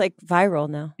 yeah, it's like viral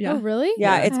now. Yeah. Oh, really?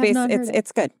 Yeah, Yeah. it's I have based. not heard it.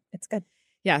 It's good. It's good.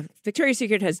 Yeah, Victoria's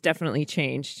Secret has definitely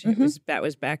changed. Mhm. That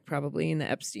was back probably in the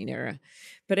Epstein era.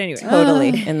 But anyway. Totally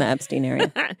Ugh. in the Epstein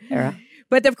era.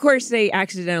 But of course, they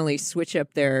accidentally switch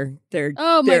up their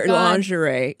Oh, my God.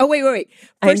 lingerie. Oh, wait.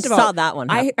 First I of saw all, that one.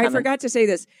 I coming. forgot to say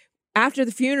this. After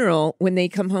the funeral, when they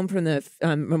come home from the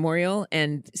memorial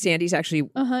and Sandy's actually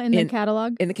In the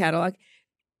catalog. in the catalog,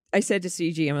 I said to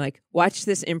CG, I'm like, watch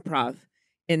this improv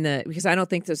because I don't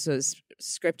think this was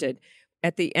scripted.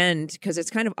 At the end, because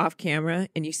it's kind of off camera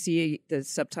and you see the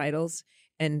subtitles,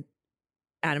 and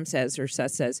Adam says, or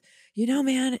Seth says,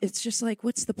 man, it's just like,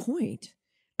 what's the point?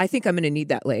 I think I'm going to need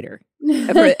that later.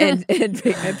 and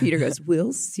Peter goes,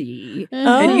 we'll see.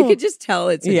 And you Oh. could just tell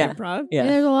it's an Yeah. improv. Yeah.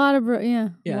 There's a lot of Yeah.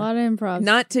 a lot of improv.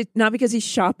 Not because he's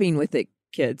shopping with it,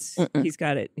 kids. Mm-mm. He's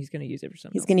got it. He's going to use it for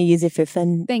something. He's going to use it for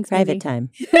fun, Thanks, private Mindy. time.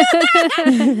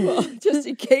 Well, just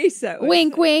in case that was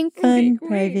Wink, wink. Fun, Wink,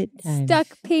 wink. private time.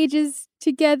 Stuck pages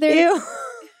together. Ew.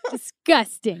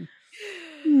 Disgusting.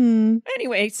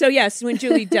 Anyway, so yes, when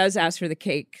Julie does ask for the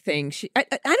cake thing, I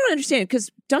don't understand because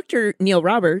Dr. Neil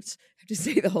Roberts, I have to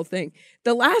say the whole thing.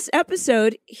 The last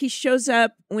episode, he shows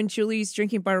up when Julie's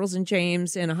drinking Bartles and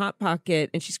James in a Hot Pocket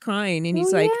and she's crying and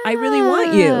he's Oh, like, I really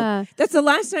want you. yeah. That's the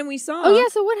last time we saw. Oh, yeah.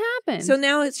 So what happened? So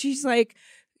now she's like,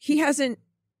 he hasn't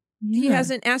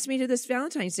asked me to this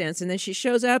Valentine's dance. And then she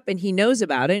shows up and he knows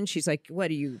about it. And she's like, what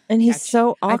do you? And he's catch?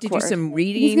 so I have to awkward. do some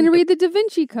reading. he's going to read the Da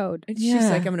Vinci Code. And she's Yeah.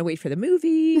 like, I'm going to wait for the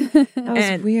movie. That was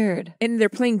and- weird. And they're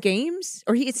playing games,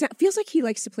 or it feels like he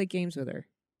likes to play games with her.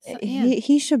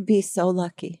 He should be so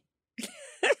lucky.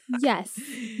 Yes.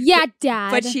 Yeah,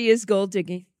 Dad. But she is gold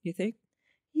digging. You think?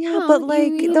 Yeah, Well, but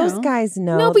like you those know. guys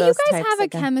know. No, but you those guys types have a of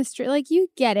guys. chemistry. Like, you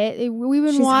get it. We've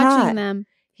been She's watching hot. them.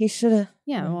 He should have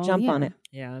Yeah. Well, jump yeah. on it.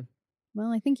 Yeah.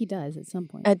 Well, I think he does at some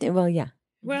point. Well, yeah.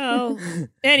 Well,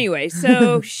 anyway,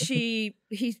 so he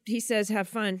says, "Have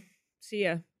fun. See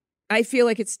ya." I feel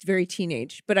like it's very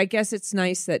teenage, but I guess it's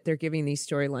nice that they're giving these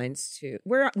storylines to.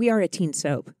 We are a teen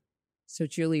soap, so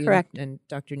Julie Correct. and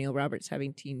Dr. Neil Roberts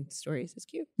having teen stories is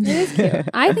cute. It is cute.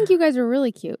 I think you guys are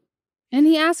really cute. And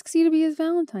he asks you to be his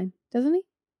Valentine, doesn't he?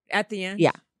 At the end,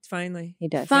 Yeah. finally, He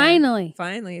does. Finally.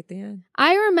 finally at the end.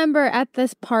 I remember at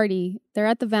this party, they're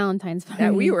at the Valentine's party.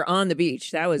 That we were on the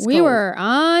beach. That was We cold. were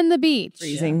on the beach.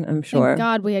 Freezing, I'm Thank sure.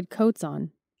 God we had coats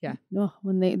on. Yeah. Oh,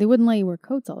 when they wouldn't let you wear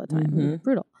coats all the time. It was Mhm.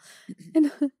 brutal.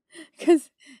 And because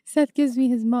Seth gives me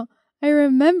his mom, I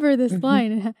remember this Mhm.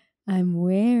 line. I'm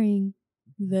wearing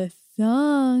the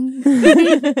thong.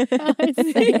 I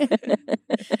say it.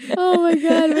 Oh my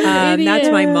God. What an idiot.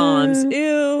 That's my mom's.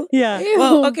 Ew. Yeah. Ew.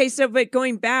 Well, okay, so but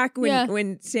going back Yeah.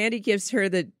 when Sandy gives her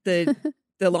the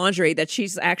lingerie that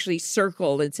she's actually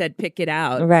circled and said pick it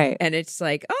out. Right. And it's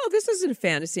like, oh, this isn't a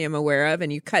fantasy I'm aware of.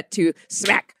 And you cut to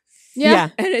smack. Yeah.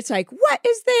 And it's like, what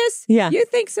is this? Yeah. You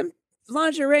think some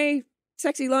lingerie,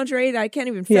 sexy lingerie that I can't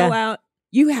even fill Yeah. out?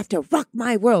 You have to rock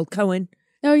my world, Cohen.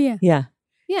 Oh, yeah. Yeah.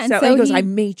 Yeah. So, And so he goes, he- I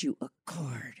made you a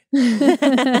card.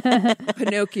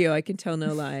 Pinocchio, I can tell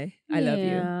no lie. I love you,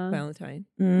 Yeah. Valentine.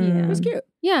 Mm. It was cute.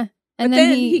 yeah. But And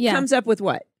then he comes up with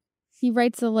what? he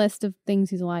writes a list of things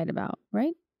he's lied about,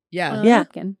 right? Yeah. On a Yeah.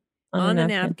 napkin. On a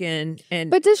napkin. And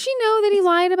But does she know that he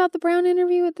lied about the Brown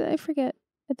interview I forget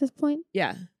at this point?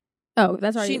 yeah. Oh,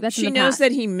 that's already that's in she the knows past.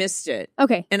 that he missed it.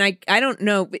 Okay. And I don't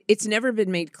know, but it's never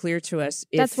been made clear to us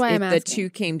if, That's why if I'm the asking. two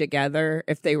came together,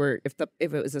 if it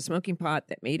was a smoking pot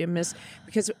that made him miss,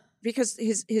 because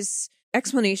his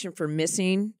explanation for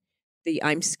missing the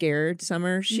I'm scared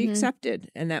summer, she Mhm.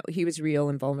 accepted, and that he was real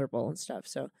and vulnerable and stuff.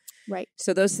 So Right.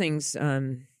 those things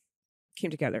came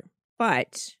together.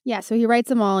 But Yeah, so he writes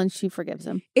them all and she forgives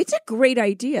him. it's a great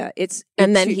idea.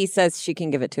 And then she- he says she can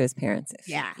give it to his parents.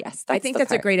 Yeah. Yes. I think that's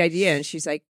a part. great idea. And she's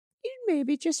like, you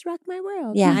maybe just rock my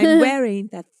world. Yeah. I'm wearing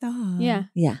that thong. Yeah.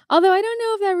 Yeah. Although I don't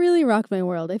know if that really rocked my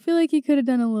world. I feel like he could have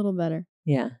done a little better.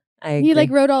 Yeah. I agree. He like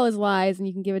wrote all his lies and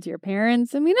you can give it to your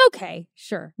parents. I mean, okay,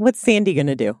 sure. What's Sandy going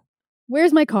to do?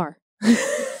 Where's my car?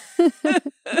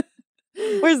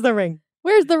 Where's the ring?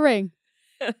 Where's the ring?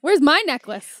 Where's my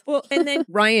necklace? Well, and then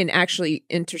Ryan actually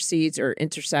intercedes or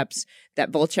intercepts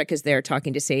that Volchek is there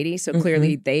talking to Sadie. So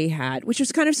clearly they had, which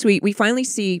was kind of sweet. We finally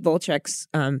see Volchek's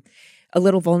a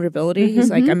little vulnerability. He's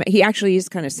like, he actually is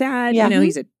kind of sad. Yeah. You know,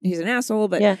 he's an asshole,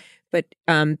 but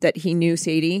that he knew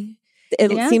Sadie.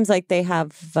 It seems like they have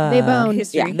they boned.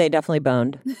 History. Yeah, they definitely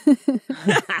boned.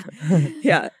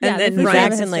 Yeah, and then He's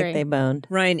Ryan- acting like they boned.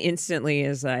 Ryan instantly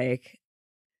is like,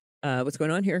 "What's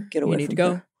going on here? Get away You need from to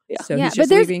go." her. Yeah. So Yeah, he's but just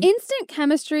there's leaving. instant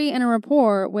chemistry and a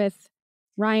rapport with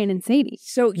Ryan and Sadie.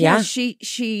 So Yeah.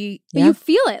 she. But you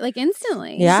feel it like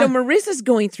instantly. Yeah. So Marissa's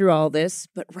going through all this,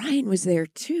 but Ryan was there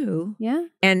too. Yeah.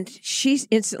 And she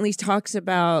instantly talks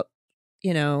about,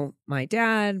 you know, my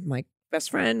dad, my best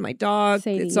friend, my dog.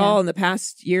 Sadie, it's yeah. all in the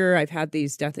past year. I've had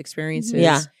these death experiences.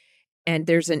 Yeah. And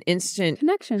there's an instant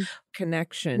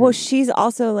Connection. Well, she's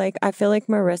also like, I feel like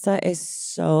Marissa is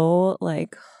so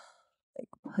like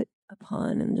put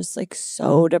upon and just like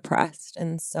so depressed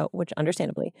and so, which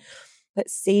understandably, but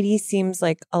Sadie seems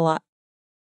like a lot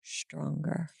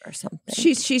stronger or something.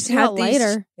 She's had these,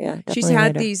 lighter. Yeah, she's definitely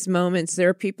had later. these moments. There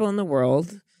are people in the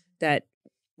world that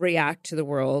react to the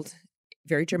world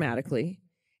very dramatically.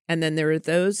 And then there are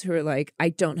those who are like, I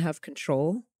don't have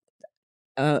control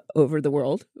over the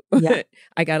world. Yeah.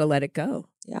 I got to let it go.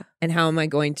 Yeah. And how am I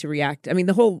going to react? I mean,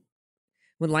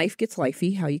 when life gets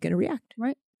lifey, how are you going to react?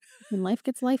 Right. When life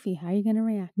gets lifey, how are you going to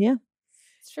react? Yeah.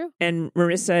 It's true. And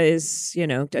Marissa is, you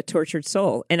know, a tortured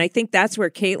soul. And I think that's where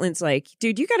Caitlin's like,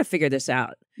 dude, you got to figure this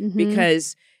out. Mhm.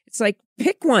 Because it's like,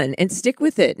 pick one and stick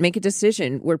with it. Make a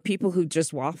decision. Where people who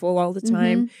just waffle all the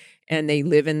time and they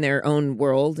live in their own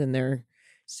world and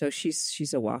so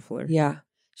she's a waffler. Yeah.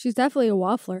 She's definitely a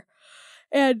waffler.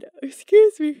 And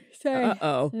excuse me, sorry.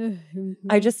 Uh-oh.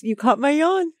 You caught my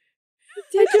yawn.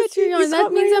 Did catch your yawn.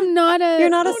 That means I'm not a. You're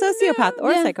not a sociopath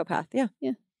or a Yeah. psychopath. Yeah.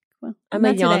 Well, I'm a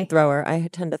not yawn today. thrower. I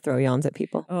tend to throw yawns at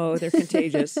people. Oh, they're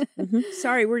contagious. Mhm.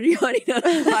 Sorry, we're yawning on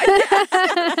the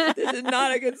podcast. This is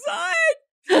not a good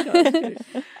sign.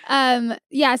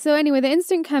 Yeah. So anyway, the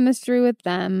instant chemistry with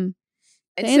them,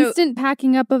 the And so, instant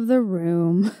packing up of the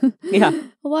room. Yeah.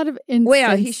 A lot of instants. well,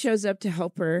 yeah, he shows up to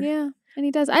help her. Yeah, and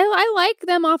he does. I like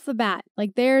them off the bat.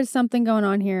 Like there's something going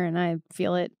on here, and I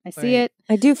feel it. I see Right. it.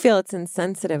 I do feel it's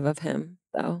insensitive of him,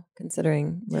 though,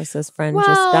 considering Marissa's friend Well-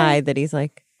 just died, that he's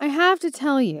like, I have to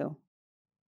tell you,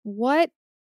 what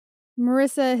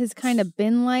Marissa has kind of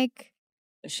been like.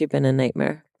 has she been a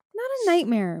nightmare? Not a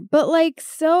nightmare, but like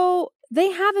so they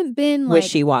haven't been like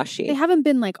Wishy-washy. they haven't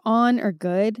been like on or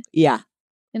good Yeah.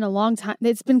 in a long time.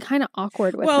 It's been kind of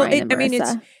awkward with Well, Ryan and I mean,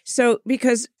 Marissa. it's so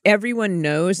because everyone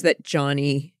knows that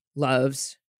Johnny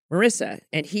loves Marissa,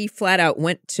 and he flat out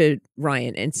went to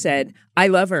Ryan and said, "I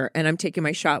love her, and I'm taking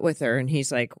my shot with her." And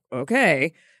he's like,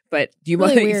 "Okay, but do you Really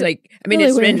want?" He's weird. like, "I mean, Really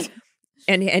it's been." weird.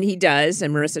 And he does,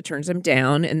 and Marissa turns him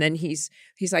down, and then he's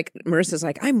like, Marissa's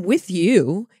like, "I'm with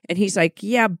you," and he's like,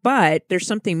 "Yeah, but there's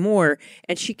something more,"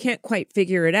 and she can't quite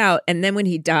figure it out. And then when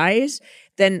he dies,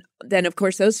 then of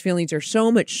course those feelings are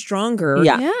so much stronger.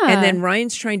 Yeah. Yeah. And then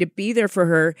Ryan's trying to be there for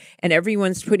her, and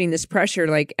everyone's putting this pressure.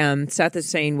 Like Seth is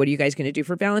saying, "What are you guys going to do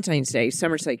for Valentine's Day?"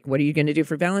 Summer's like, "What are you going to do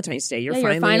for Valentine's Day? You're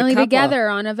finally a couple." together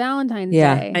on a Valentine's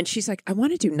Yeah. Day. And she's like, "I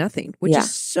want to do nothing," which Yeah.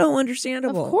 is so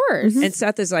understandable. Of course. And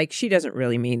Seth is like, she doesn't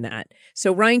really mean that.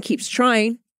 So Ryan keeps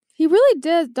trying. He really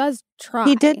does try.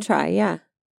 He did try, yeah.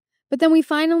 But then we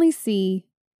finally see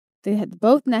they had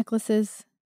both necklaces.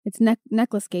 It's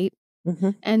necklace gate.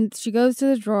 Mm-hmm. And she goes to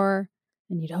the drawer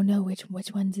and you don't know which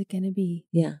one's it going to be.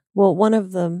 Yeah. Well, one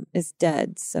of them is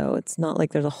dead, so it's not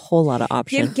like there's a whole lot of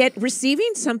options.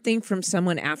 Receiving something from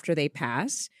someone after they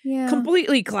pass Yeah.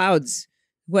 completely clouds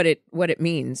what it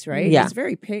means, right? Yeah. It's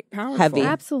very powerful. Heavy.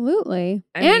 Absolutely.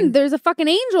 I and mean- there's a fucking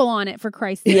angel on it, for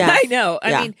Christ's sake. Yeah. I know. I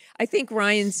Yeah. mean, I think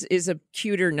Ryan's is a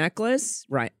cuter necklace,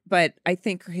 right? But I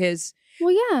think his,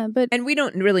 Well, yeah, but and we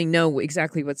don't really know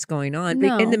exactly what's going on. No.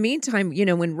 But in the meantime, you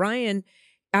know, when Ryan,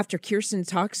 after Kirsten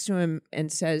talks to him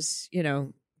and says, you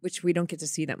know, which we don't get to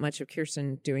see that much of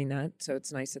Kirsten doing that, so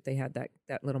it's nice that they had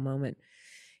that little moment,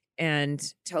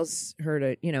 and tells her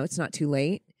to, you know, it's not too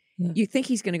late. Yeah. You think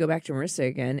he's going to go back to Marissa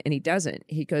again, and he doesn't.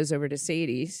 He goes over to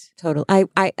Sadie's. Total. I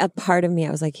a part of me,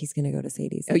 I was like, he's going to go to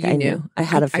Sadie's. Oh, Like, you I knew? I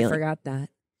had a I feeling. forgot that.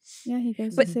 yeah, he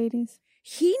goes But- to Sadie's.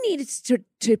 He needs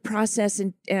to process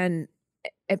and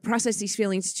process these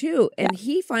feelings too. And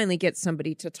he finally gets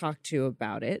somebody to talk to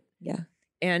about it. Yeah.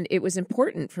 And it was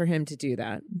important for him to do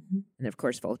that. Mm-hmm. And of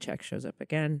course, Volchek shows up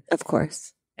again. Of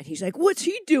course. And he's like, "What's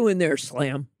he doing there,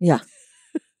 Slam?" Yeah.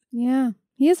 Yeah.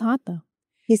 He is hot, though.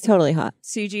 He's totally hot.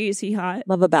 CG, is he hot?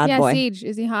 Love a bad yeah, boy. Siege.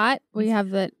 Is he hot? We have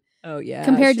that Oh, yeah.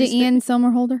 compared to She's- Ian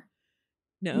Somerhalder?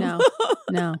 No. No.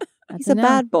 No. That's He's a no.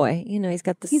 bad boy. You know, he's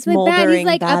got the He's like smoldering bad. He's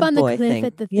like bad up on the boy cliff thing.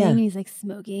 at the thing, Yeah. and he's like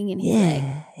smoking, and he's like,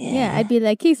 Yeah. yeah, I'd be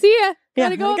like, hey, see ya. Yeah,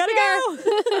 Gotta go I up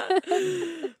gotta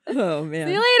there. go. Oh, man.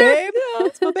 See you later. Babe,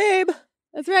 that's my babe.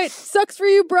 That's right. Sucks for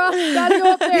you, bro. Gotta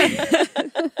go up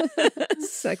there.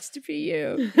 Sucks to be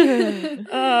you.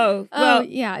 Oh, well.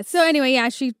 Yeah. So anyway, yeah,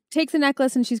 she takes the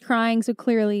necklace and she's crying. So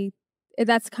clearly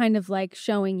that's kind of like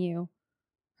showing you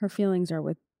her feelings are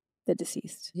with the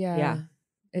deceased. Yeah.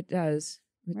 It does.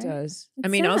 It Right? does. It's I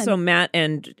mean, sad. also Matt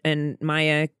and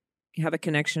Maya have a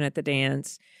connection at the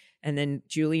dance. And then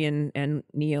Julian and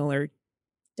Neil are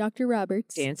Dr.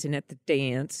 Roberts. dancing at the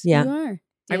dance. Yeah. You are.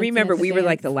 I Dancing remember at the we were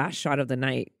like dance. the last shot of the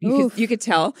night. Oof. You could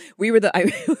tell we were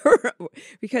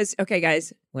because, okay,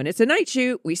 guys, when it's a night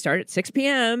shoot, we start at 6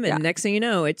 p.m. And next thing you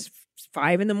know, it's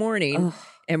 5 a.m.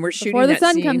 and we're shooting Before the that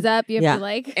sun scene. comes up, you have Yeah. to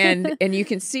like. and you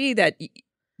can see that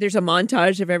there's a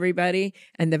montage of everybody.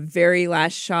 And the very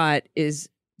last shot is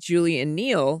Julie and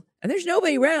Neil. And there's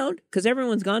nobody around because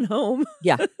everyone's gone home.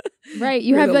 Yeah. Right.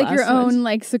 You We're have the like your last ones. own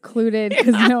like secluded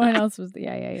because no one else was.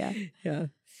 Yeah. Yeah.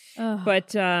 Oh.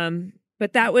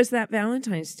 But that was that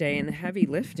Valentine's Day and the heavy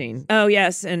lifting. Oh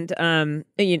yes, and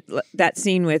that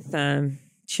scene with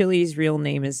Chili's real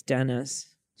name is Dennis.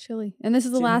 Chili. And this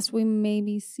is the Jim. last we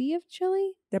maybe see of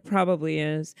Chili. That probably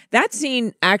is. That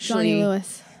scene actually. Johnny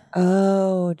Lewis.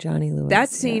 Oh, Johnny Lewis. That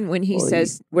scene when he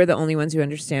says we're the only ones who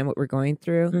understand what we're going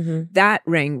through. Mm-hmm. That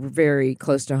rang very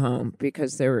close to home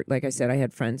because there were, like I said, I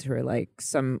had friends who were like,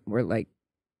 some were like,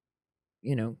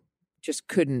 just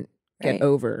couldn't get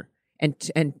over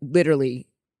and literally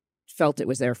felt it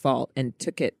was their fault and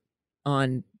took it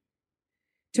upon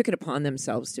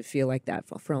themselves to feel like that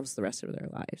for almost the rest of their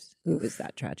lives. It was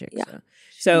that tragic. Yeah.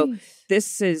 So Jeez.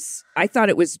 this is, I thought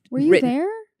it was Were you written. there?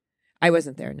 I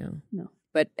wasn't there, no.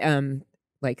 But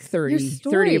like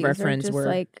 30 of our friends just were.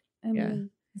 like, I Yeah. mean,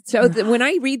 So when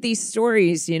I read these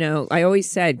stories, I always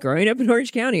said, growing up in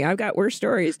Orange County, I've got worse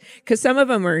stories because some of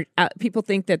them are people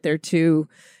think that they're too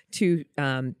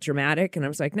dramatic, and I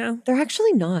was like, no, They're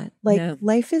actually not. Like, No.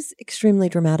 life is extremely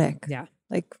dramatic. Yeah.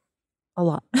 Like, a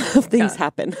lot of things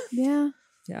happen. yeah.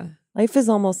 yeah, Life is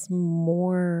almost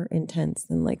more intense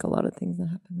than like a lot of things that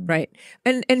happen. right,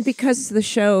 and because the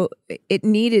show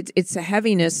it's a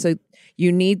heaviness, so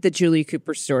you need the Julie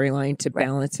Cooper storyline to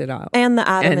balance it out, And the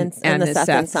Adam and the the Seth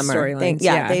and Seth Summer thing. storylines,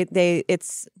 Yeah, they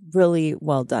it's really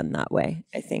well done that way,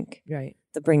 I think. right.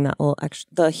 To bring that little extra,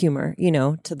 the humor,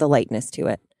 to the lightness to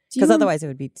it. Do you Because otherwise it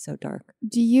would be so dark.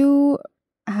 Do you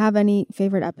have any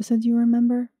favorite episodes you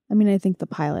remember? I mean, I think the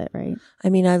pilot, right? I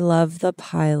mean, I love the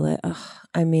pilot. Ugh,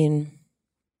 I mean,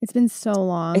 It's been so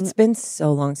long. it's been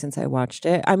so long since I watched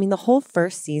it. I mean, the whole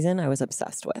first season I was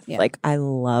obsessed with. Yeah. Like, I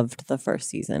loved the first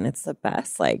season. It's the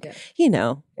best. Like,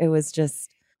 it was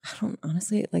just, I don't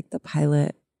honestly, like the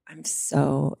pilot, I'm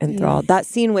so enthralled. That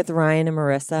scene with Ryan and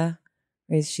Marissa,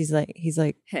 where he's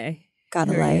like, Hey, got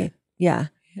a who are you? light. Yeah.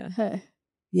 Hey.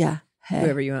 Yeah. Hey.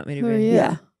 Whoever you want me to Who be. are you?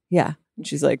 Yeah. Yeah. And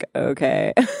she's like,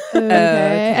 okay.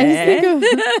 Okay. I just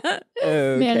think of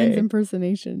Okay. Mannon's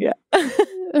impersonation. Yeah.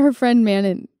 Her friend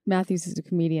Mannon Matthews is a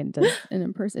comedian, does an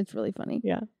impersonation. It's really funny.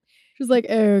 Yeah. She's like,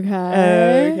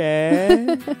 okay.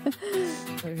 Okay.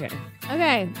 Okay,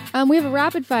 Okay. We have a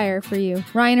rapid fire for you.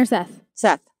 Ryan or Seth?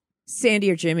 Seth.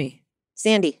 Sandy or Jimmy?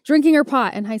 Sandy. Drinking or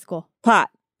pot in high school? Pot.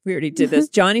 We already did this.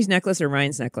 Johnny's necklace or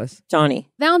Ryan's necklace? Johnny.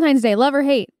 Valentine's Day, love or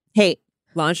hate? Hate.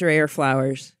 Lingerie or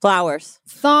flowers? Flowers.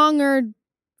 Thong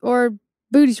or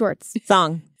booty shorts?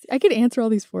 Song. I could answer all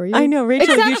these for you. I know, Rachel,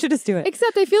 Except- you should just do it.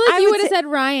 Except I feel like I you would would have say- said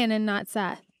Ryan and not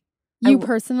Seth. You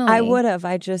personally. I would have.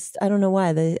 I don't know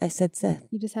why. I said Seth.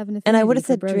 You just have an affinity And I would have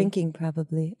for said Brody. drinking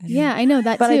probably. Yeah, I know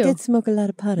that But too. I did smoke a lot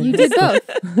of pot. You did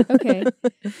both. Okay.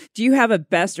 Do you have a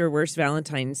best or worst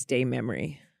Valentine's Day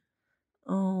memory?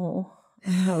 Oh,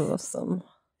 I have some.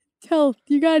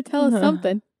 You gotta tell us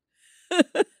something.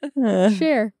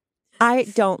 Share. I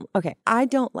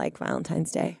don't like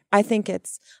Valentine's Day. I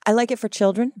like it for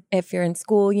children. If you're in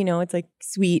school, it's like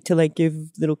sweet to like give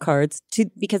little cards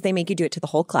because they make you do it to the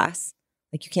whole class.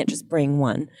 Like you can't just bring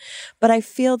one. But I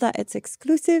feel that it's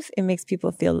exclusive. It makes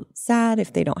people feel sad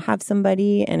if they don't have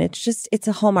somebody. And it's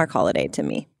a Hallmark holiday to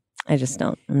me. I just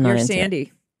don't. I'm not You're into Sandy.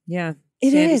 it. Yeah.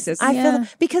 It Sandy is. says- I Yeah. feel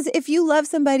that, because if you love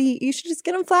somebody, you should just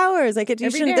get them flowers. Like Every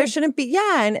there day. shouldn't be.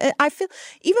 Yeah, and I feel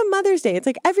even Mother's Day. It's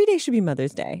like every day should be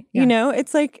Mother's Day. Yeah.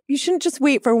 It's like you shouldn't just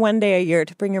wait for one day a year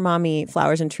to bring your mommy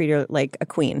flowers and treat her like a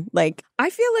queen. Like I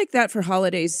feel like that for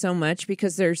holidays so much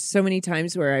because there's so many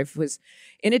times where I was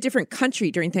in a different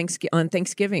country on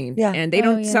Thanksgiving, Yeah. and they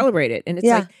don't celebrate it, and it's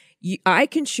Yeah. like I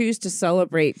can choose to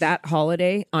celebrate that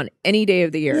holiday on any day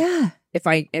of the year. yeah, It's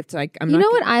like I'm You not. know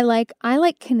what I like? I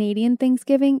like Canadian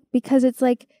Thanksgiving because it's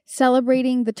like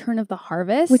celebrating the turn of the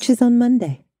harvest. which is on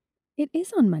Monday. It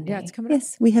is on Monday. Yeah, it's coming up.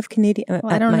 Yes, we have Canadian. Well,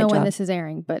 I don't know when this is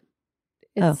airing, but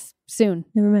It's soon.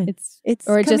 Never mind. It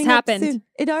just happened. Soon.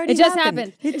 It already just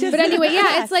happened. But anyway,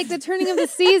 yeah, it's like the turning of the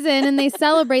season and they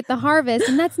celebrate the harvest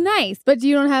and that's nice. But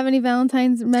you don't have any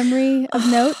Valentine's memory of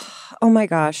note? Oh my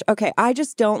gosh. Okay. I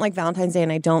just don't like Valentine's Day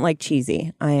and I don't like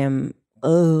cheesy. I am,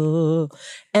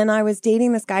 and I was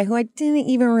dating this guy who I didn't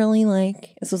even really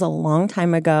like. This was a long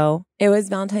time ago. It was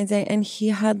Valentine's Day and he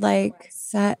had like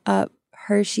set up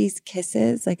Hershey's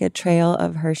Kisses, like a trail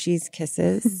of Hershey's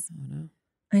Kisses. Oh, no.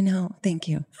 I know. Thank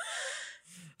you.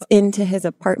 Into his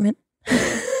apartment.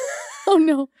 Oh,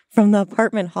 no. From the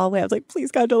apartment hallway. I was like,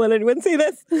 please, God, don't let anyone see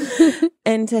this.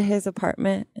 Into his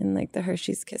apartment and like the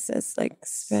Hershey's Kisses.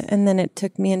 And then it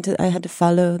took me I had to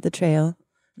follow the trail.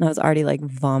 And I was already like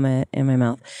vomit in my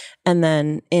mouth. And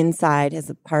then inside his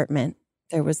apartment,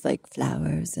 there was like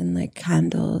flowers and like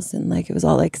candles and like it was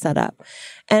all like set up.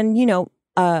 And,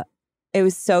 it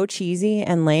was so cheesy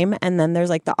and lame. And then there's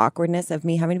like the awkwardness of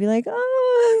me having to be like,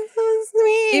 oh, so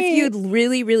sweet. If you'd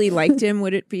really, really liked him,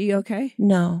 would it be okay?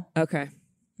 No. Okay.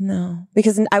 No.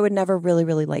 Because I would never really,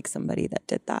 really like somebody that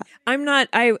did that. I'm not,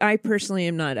 I personally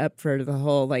am not up for the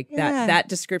whole, like that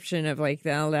description of like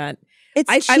all that.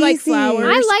 It's I like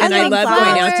flowers. I love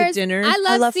going out to dinner.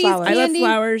 I love See's flowers. candy. I love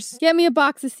flowers. Get me a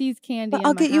box of See's candy. But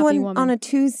I'll get you one on a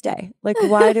Tuesday. Like,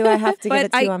 why do I have to give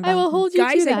it to you on Valentine's? I will hold you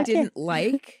Guys to that. I didn't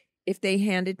like, if they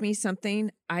handed me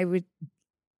something, I would,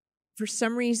 for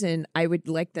some reason, I would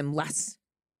like them less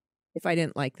if I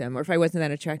didn't like them or if I wasn't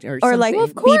that attracted or something. Like, well,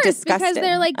 of course, disgusted. because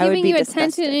they're like giving you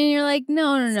attention and you're like,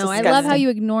 no. I love how you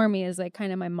ignore me is like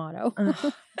kind of my motto.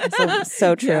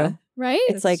 So true. Yeah. Right?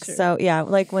 It's like, true. So, yeah,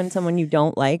 like when someone you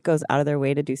don't like goes out of their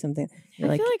way to do something.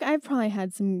 I feel like I've probably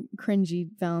had some cringy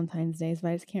Valentine's days,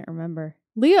 but I just can't remember.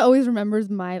 Leah always remembers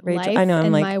my life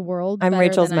and my world. I'm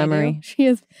Rachel's memory.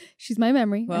 She's my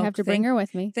memory. Well, I have to bring her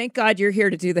with me. Thank God you're here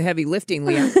to do the heavy lifting,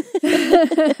 Leah. Yeah,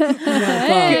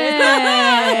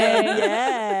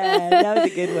 that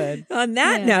was a good one. On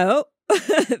that note,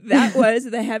 that was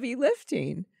the heavy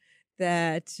lifting.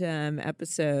 That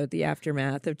episode, the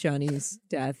aftermath of Johnny's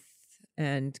death,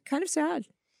 and kind of sad.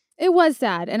 It was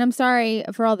sad, and I'm sorry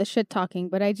for all the shit talking,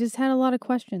 but I just had a lot of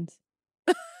questions.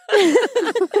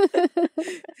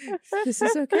 This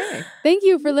is okay. Thank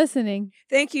you for listening.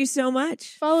 Thank you so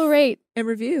much. Follow, rate, and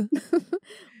review.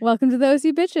 Welcome to the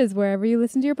OC Bitches, wherever you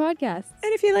listen to your podcasts.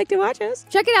 And if you'd like to watch us,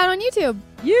 check it out on YouTube.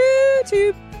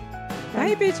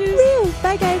 Bye, bitches. Woo.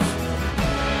 Bye, guys.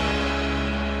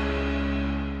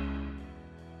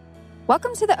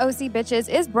 Welcome to the OC Bitches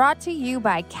is brought to you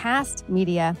by Cast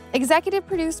Media. Executive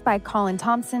produced by Colin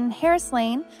Thompson, Harris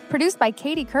Lane, produced by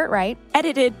Katie Curtwright,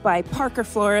 edited by Parker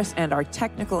Flores and our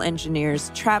technical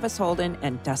engineers, Travis Holden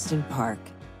and Dustin Park.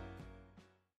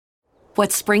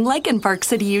 What's spring like in Park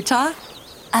City, Utah?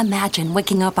 Imagine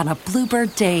waking up on a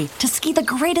bluebird day to ski the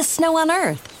greatest snow on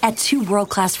Earth at 2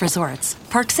 world-class resorts,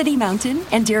 Park City Mountain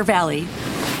and Deer Valley.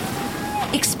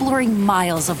 Exploring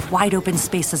miles of wide-open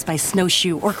spaces by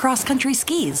snowshoe or cross-country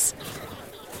skis.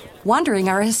 Wandering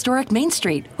our historic Main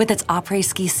Street with its après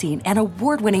ski scene and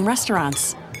award-winning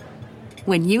restaurants.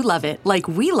 When you love it like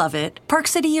we love it, Park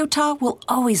City, Utah will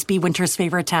always be winter's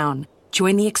favorite town.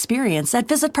 Join the experience at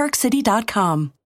visitparkcity.com.